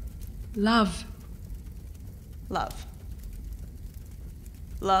 Love. Love.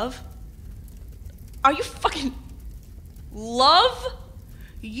 Love? Are you fucking... Love?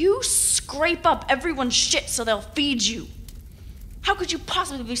 You scrape up everyone's shit so they'll feed you. How could you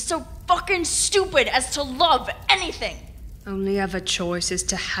possibly be so fucking stupid as to love anything? Only other choice is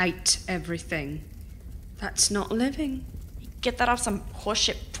to hate everything. That's not living. You get that off some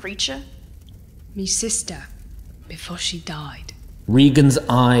horseshit preacher? Me sister, before she died. Regan's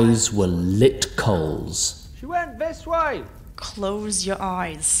eyes were lit coals. She went this way. Close your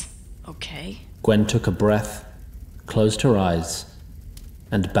eyes, okay? Gwen took a breath, closed her eyes,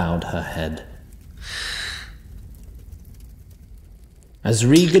 and bowed her head. As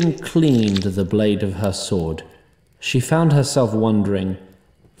Regan cleaned the blade of her sword, she found herself wondering,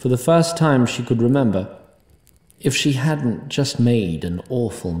 for the first time she could remember, if she hadn't just made an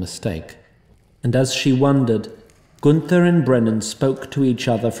awful mistake. And as she wondered, Gunther and Brennen spoke to each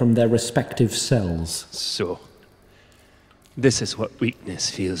other from their respective cells. So, this is what weakness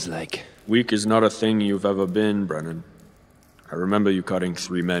feels like. Weak is not a thing you've ever been, Brennen. I remember you cutting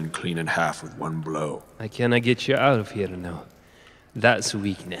 3 men clean in half with one blow. I cannot get you out of here now. That's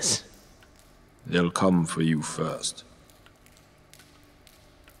weakness. They'll come for you first.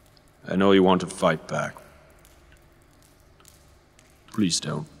 I know you want to fight back. Please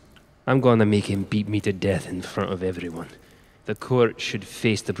don't. I'm gonna make him beat me to death in front of everyone. The court should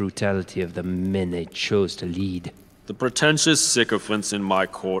face the brutality of the men they chose to lead. The pretentious sycophants in my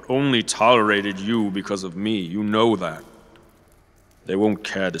court only tolerated you because of me. You know that. They won't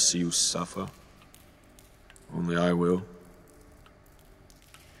care to see you suffer. Only I will.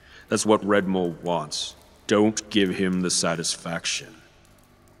 That's what Redmoor wants. Don't give him the satisfaction.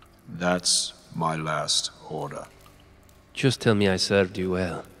 That's my last order. Just tell me I served you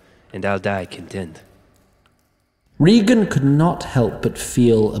well, and I'll die content. Regan could not help but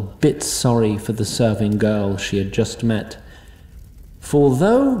feel a bit sorry for the serving girl she had just met. For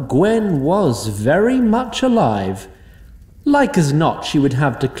though Gwen was very much alive, like as not she would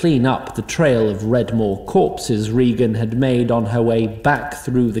have to clean up the trail of Redmoor corpses Regan had made on her way back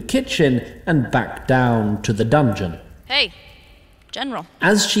through the kitchen and back down to the dungeon. Hey, General.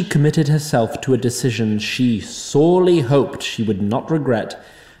 As she committed herself to a decision she sorely hoped she would not regret,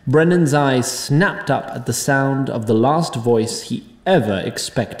 Brennen's eyes snapped up at the sound of the last voice he ever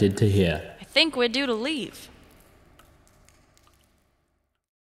expected to hear. I think we're due to leave.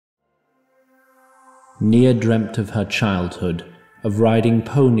 Nia dreamt of her childhood, of riding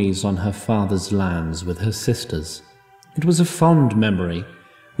ponies on her father's lands with her sisters. It was a fond memory,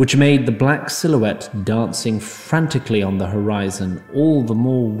 which made the black silhouette dancing frantically on the horizon all the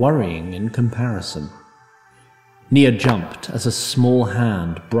more worrying in comparison. Nia jumped as a small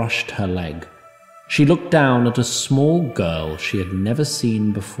hand brushed her leg. She looked down at a small girl she had never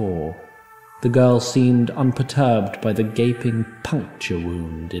seen before. The girl seemed unperturbed by the gaping puncture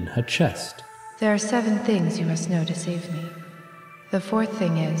wound in her chest. There are 7 things you must know to save me. The 4th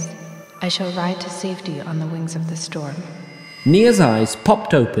thing is, I shall ride to safety on the wings of the storm. Nia's eyes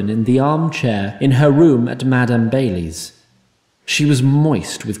popped open in the armchair in her room at Madame Bailey's. She was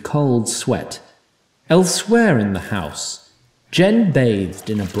moist with cold sweat. Elsewhere in the house, Jen bathed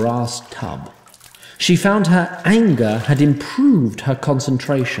in a brass tub. She found her anger had improved her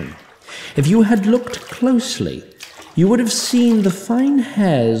concentration. If you had looked closely, you would have seen the fine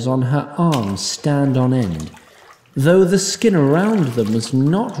hairs on her arms stand on end, though the skin around them was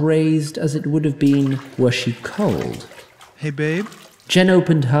not raised as it would have been were she cold. Hey, babe? Jen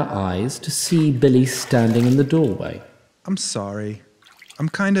opened her eyes to see Billy standing in the doorway. I'm sorry. I'm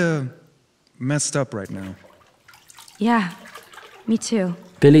kinda messed up right now. Yeah, me too.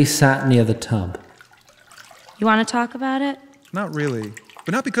 Billy sat near the tub. You want to talk about it? Not really.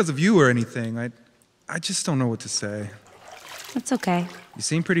 But not because of you or anything. I just don't know what to say. That's okay. You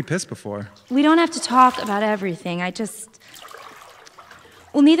seemed pretty pissed before. We don't have to talk about everything.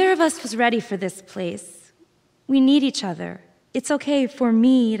 Well, neither of us was ready for this place. We need each other. It's okay for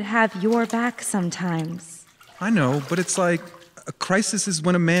me to have your back sometimes. I know, but it's like a crisis is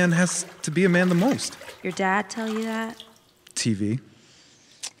when a man has to be a man the most. Your dad tell you that? TV.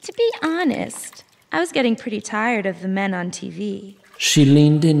 To be honest, I was getting pretty tired of the men on TV. She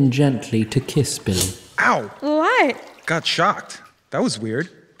leaned in gently to kiss Billy. Ow! What? Got shocked. That was weird.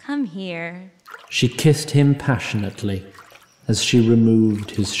 Come here. She kissed him passionately as she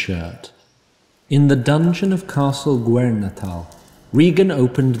removed his shirt. In the dungeon of Castle Guernatal, Regan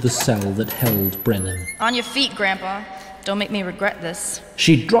opened the cell that held Brennen. On your feet, Grandpa. Don't make me regret this.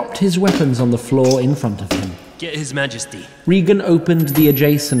 She dropped his weapons on the floor in front of him. Get His Majesty. Regan opened the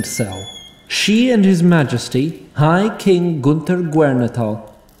adjacent cell. She and His Majesty, High King Gunther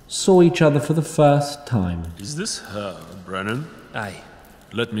Guernatal, saw each other for the first time. Is this her, Brennen? Aye.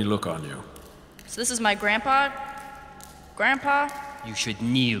 Let me look on you. So this is my grandpa? Grandpa? You should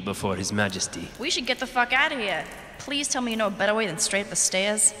kneel before His Majesty. We should get the fuck out of here. Please tell me you know a better way than straight up the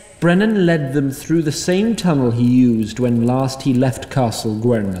stairs. Brennen led them through the same tunnel he used when last he left Castle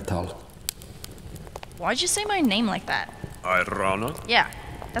Guernatal. Why'd you say my name like that? Irana? Yeah,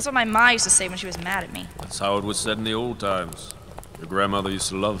 that's what my ma used to say when she was mad at me. That's how it was said in the old times. Your grandmother used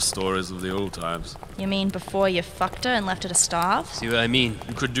to love stories of the old times. You mean before you fucked her and left her to starve? See what I mean?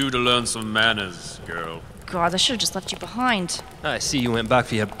 You could do to learn some manners, girl. God, I should have just left you behind. I see you went back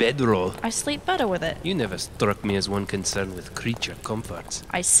for your bedroll. I sleep better with it. You never struck me as one concerned with creature comforts.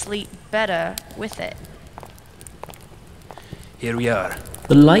 I sleep better with it. Here we are.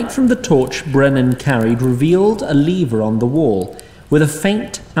 The light from the torch Brennen carried revealed a lever on the wall, with a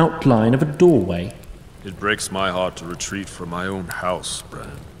faint outline of a doorway. It breaks my heart to retreat from my own house,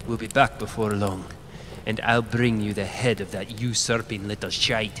 Brennen. We'll be back before long, and I'll bring you the head of that usurping little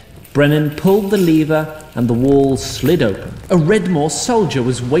shite. Brennen pulled the lever and the wall slid open. A Redmoor soldier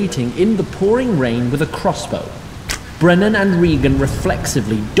was waiting in the pouring rain with a crossbow. Brennen and Regan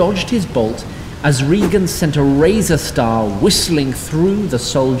reflexively dodged his bolt as Regan sent a razor star whistling through the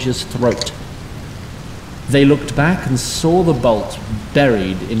soldier's throat. They looked back and saw the bolt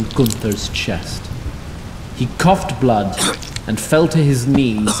buried in Gunther's chest. He coughed blood and fell to his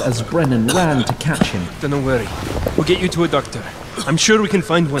knees as Brennen ran to catch him. Don't worry. We'll get you to a doctor. I'm sure we can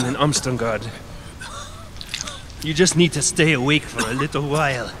find one in Armstrungard. You just need to stay awake for a little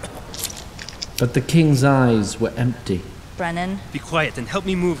while. But the king's eyes were empty. Brennen. Be quiet and help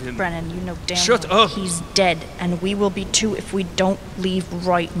me move him. Brennen, you know damn Shut well up! He's dead, and we will be too if we don't leave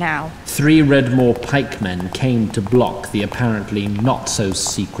right now. 3 Redmoor pikemen came to block the apparently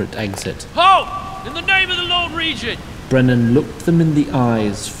not-so-secret exit. Halt! In the name of the Lord Regent! Brennen looked them in the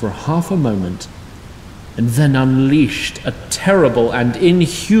eyes for half a moment, and then unleashed a terrible and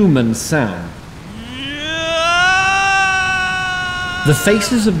inhuman sound. The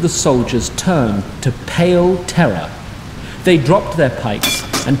faces of the soldiers turned to pale terror. They dropped their pikes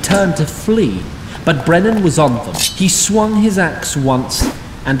and turned to flee, but Brennen was on them. He swung his axe once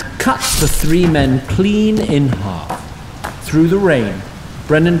and cut the 3 men clean in half. Through the rain,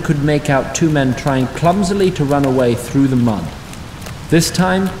 Brennen could make out 2 men trying clumsily to run away through the mud. This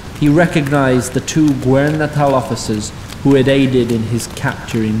time, he recognized the 2 Guernatal officers who had aided in his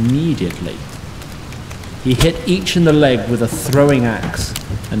capture immediately. He hit each in the leg with a throwing axe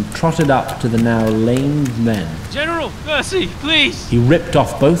and trotted up to the now lamed men. General, mercy, please! He ripped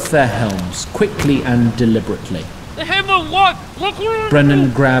off both their helms, quickly and deliberately. The hammer, what?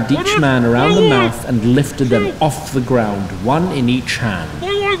 Brennen grabbed each man around the mouth and lifted them off the ground, one in each hand.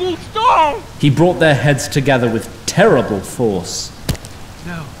 He brought their heads together with terrible force.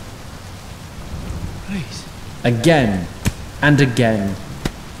 No. Please. Again, and again,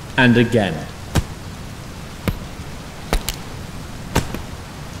 and again.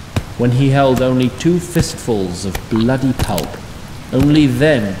 When he held only 2 fistfuls of bloody pulp, only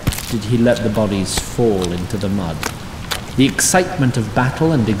then did he let the bodies fall into the mud. The excitement of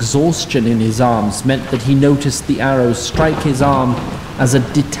battle and exhaustion in his arms meant that he noticed the arrow strike his arm as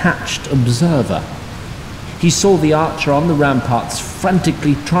a detached observer. He saw the archer on the ramparts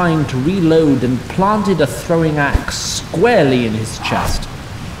frantically trying to reload and planted a throwing axe squarely in his chest.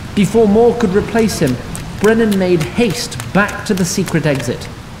 Before more could replace him, Brennen made haste back to the secret exit.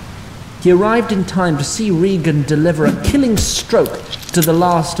 He arrived in time to see Regan deliver a killing stroke to the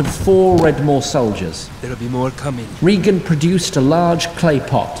last of 4 Redmoor soldiers. There'll be more coming. Regan produced a large clay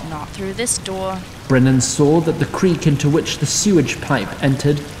pot. Not through this door. Brennen saw that the creek into which the sewage pipe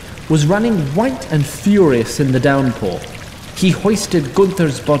entered was running white and furious in the downpour. He hoisted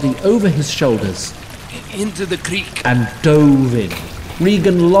Gunther's body over his shoulders Into the creek. and dove in.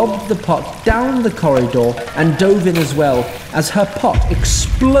 Regan lobbed the pot down the corridor and dove in as well as her pot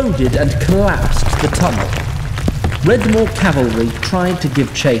exploded and collapsed the tunnel. Redmoor cavalry tried to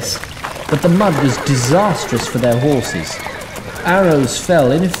give chase, but the mud was disastrous for their horses. Arrows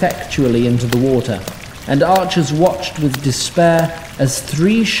fell ineffectually into the water, and archers watched with despair as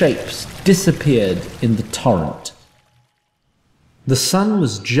 3 shapes disappeared in the torrent. The sun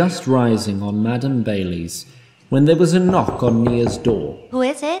was just rising on Madame Bailey's when there was a knock on Nia's door. Who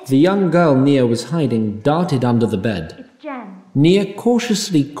is it? The young girl Nia was hiding darted under the bed. It's Jen. Nia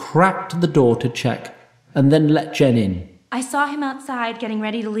cautiously cracked the door to check, and then let Jen in. I saw him outside getting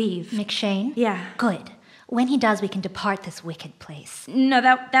ready to leave. McShane? Yeah. Good. When he does, we can depart this wicked place. No,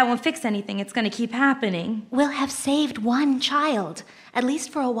 that won't fix anything. It's gonna keep happening. We'll have saved one child, at least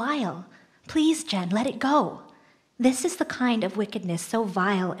for a while. Please, Jen, let it go. This is the kind of wickedness so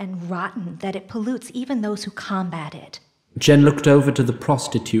vile and rotten that it pollutes even those who combat it. Jen looked over to the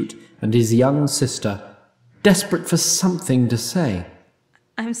prostitute and his young sister, desperate for something to say.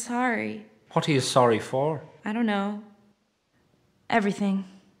 I'm sorry. What are you sorry for? I don't know. Everything.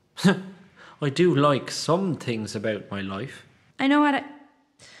 I do like some things about my life. I know how to...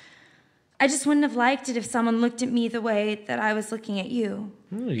 I just wouldn't have liked it if someone looked at me the way that I was looking at you.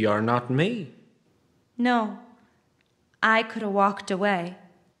 You're not me. No. I could have walked away.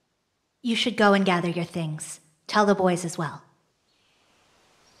 You should go and gather your things. Tell the boys as well.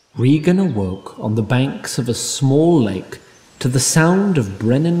 Regan awoke on the banks of a small lake to the sound of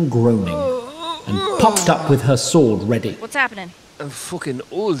Brennen groaning and popped up with her sword ready. What's happening? I'm fucking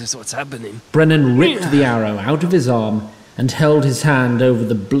old is what's happening. Brennan ripped the arrow out of his arm and held his hand over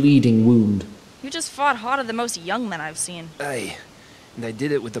the bleeding wound. You just fought harder than most young men I've seen. Aye, and I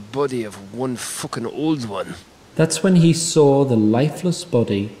did it with the body of one fucking old one. That's when he saw the lifeless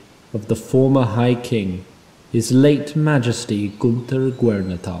body of the former High King, his late Majesty Gunther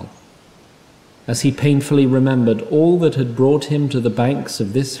Guernatal. As he painfully remembered all that had brought him to the banks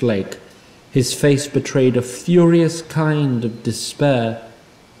of this lake, his face betrayed a furious kind of despair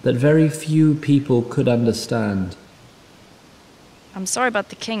that very few people could understand. I'm sorry about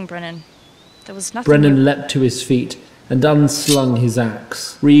the king, Brennen. There was nothing... Brennen leapt to his feet and unslung his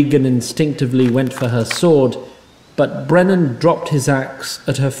axe. Regan instinctively went for her sword, but Brennen dropped his axe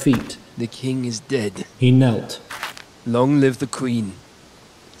at her feet. The king is dead. He knelt. Long live the queen.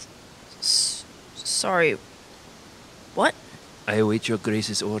 Sorry. What? I await your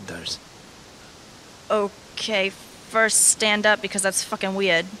grace's orders. Okay, first stand up because that's fucking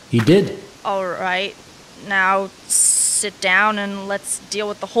weird. He did. Alright, now sit down and let's deal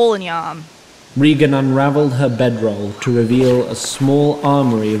with the hole in your arm. Regan unravelled her bedroll to reveal a small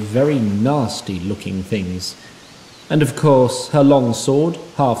armoury of very nasty-looking things. And of course, her long sword,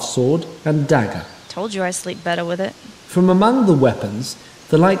 half-sword, and dagger. Told you I sleep better with it. From among the weapons,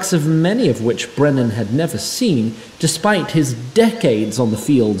 the likes of many of which Brennen had never seen, despite his decades on the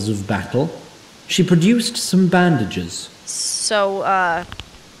fields of battle, she produced some bandages. So,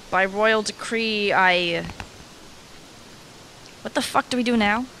 by royal decree, What the fuck do we do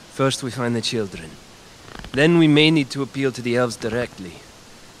now? First we find the children. Then we may need to appeal to the elves directly.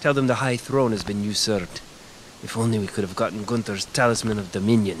 Tell them the high throne has been usurped. If only we could have gotten Gunther's Talisman of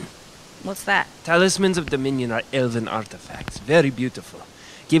Dominion. What's that? Talismans of Dominion are elven artifacts, very beautiful,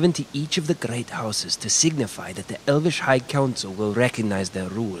 given to each of the great houses to signify that the Elvish High Council will recognize their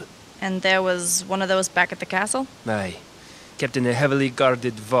rule. And there was one of those back at the castle? Aye, kept in a heavily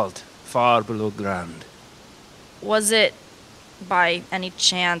guarded vault, far below ground. Was it, by any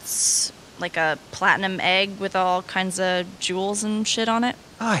chance, like a platinum egg with all kinds of jewels and shit on it?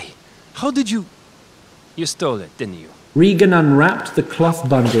 Aye. How did you... You stole it, didn't you? Regan unwrapped the cloth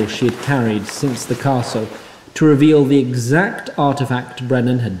bundle she had carried since the castle to reveal the exact artifact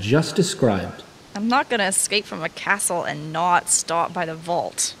Brennen had just described. I'm not gonna escape from a castle and not stop by the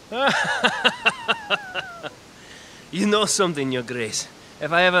vault. You know something, Your Grace.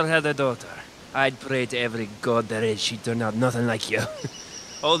 If I ever had a daughter, I'd pray to every god there is she'd turn out nothing like you.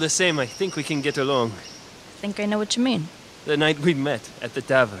 All the same, I think we can get along. I think I know what you mean. The night we met at the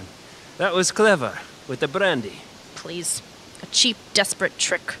tavern. That was clever, with the brandy. Please. A cheap, desperate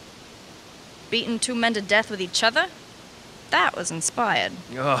trick. Beating 2 men to death with each other? That was inspired.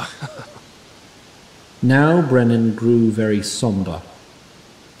 Oh. Now Brennen grew very somber.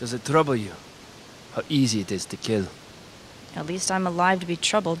 Does it trouble you? How easy it is to kill. At least I'm alive to be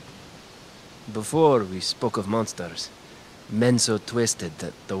troubled. Before we spoke of monsters. Men so twisted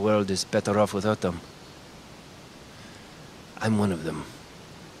that the world is better off without them. I'm one of them.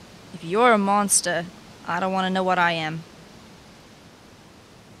 If you're a monster, I don't want to know what I am.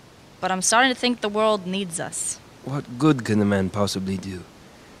 But I'm starting to think the world needs us. What good can a man possibly do,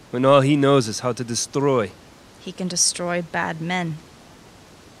 when all he knows is how to destroy? He can destroy bad men.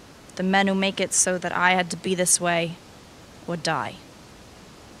 The men who make it so that I had to be this way, or die.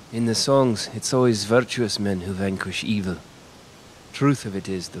 In the songs, it's always virtuous men who vanquish evil. Truth of it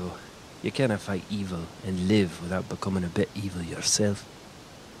is, though, you cannot fight evil and live without becoming a bit evil yourself.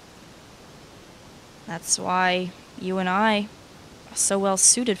 That's why you and I are so well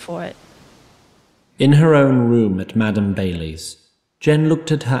suited for it. In her own room at Madame Bailey's, Jen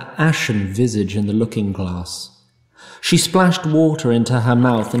looked at her ashen visage in the looking-glass. She splashed water into her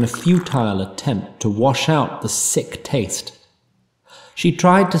mouth in a futile attempt to wash out the sick taste. She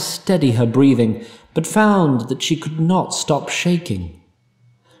tried to steady her breathing, but found that she could not stop shaking.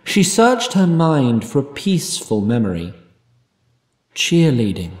 She searched her mind for a peaceful memory.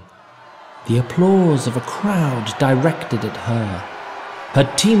 Cheerleading. The applause of a crowd directed at her.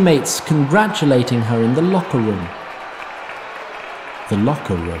 Her teammates congratulating her in the locker room. The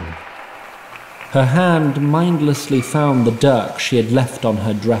locker room. Her hand mindlessly found the dirk she had left on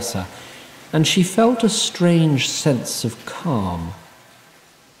her dresser, and she felt a strange sense of calm.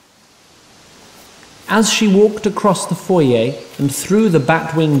 As she walked across the foyer and through the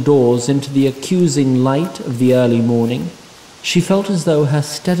bat-wing doors into the accusing light of the early morning, she felt as though her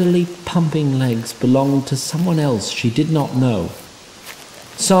steadily pumping legs belonged to someone else she did not know.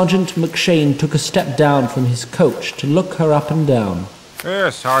 Sergeant McShane took a step down from his coach to look her up and down.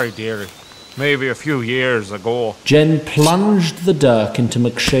 Sorry, dearie. Maybe a few years ago. Jen plunged the dirk into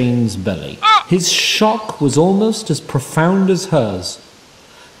McShane's belly. His shock was almost as profound as hers.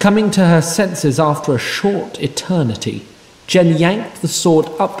 Coming to her senses after a short eternity, Jen yanked the sword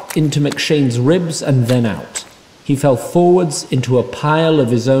up into McShane's ribs and then out. He fell forwards into a pile of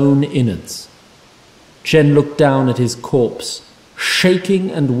his own innards. Jen looked down at his corpse.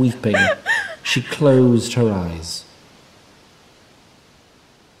 Shaking and weeping, she closed her eyes.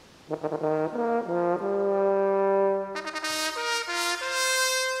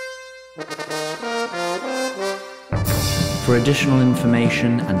 For additional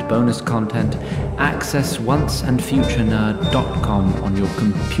information and bonus content, access onceandfuturenerd.com on your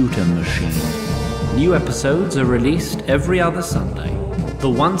computer machine. New episodes are released every other Sunday. The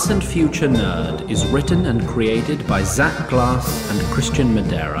Once and Future Nerd is written and created by Zach Glass and Christian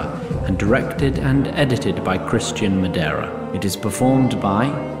Madera, and directed and edited by Christian Madera. It is performed by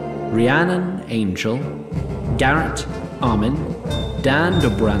Rhiannon Angel, Garrett Armin, Dan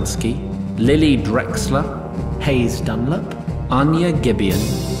Dobransky, Lily Drexler, Hayes Dunlop, Anya Gibeon,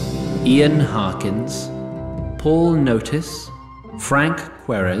 Ian Harkins, Paul Notice, Frank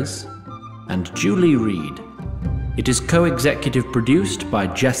Querez, and Julie Reed. It is co-executive produced by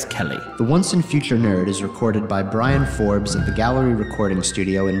Jess Kelly. The Once and Future Nerd is recorded by Brian Forbes at the Gallery Recording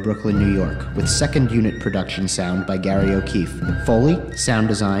Studio in Brooklyn, New York, with second unit production sound by Gary O'Keefe. Foley, sound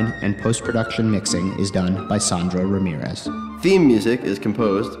design, and post-production mixing is done by Sandra Ramirez. Theme music is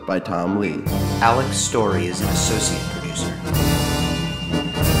composed by Tom Lee. Alex Story is an associate producer.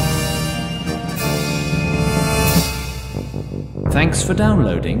 Thanks for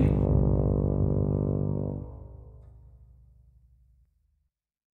downloading.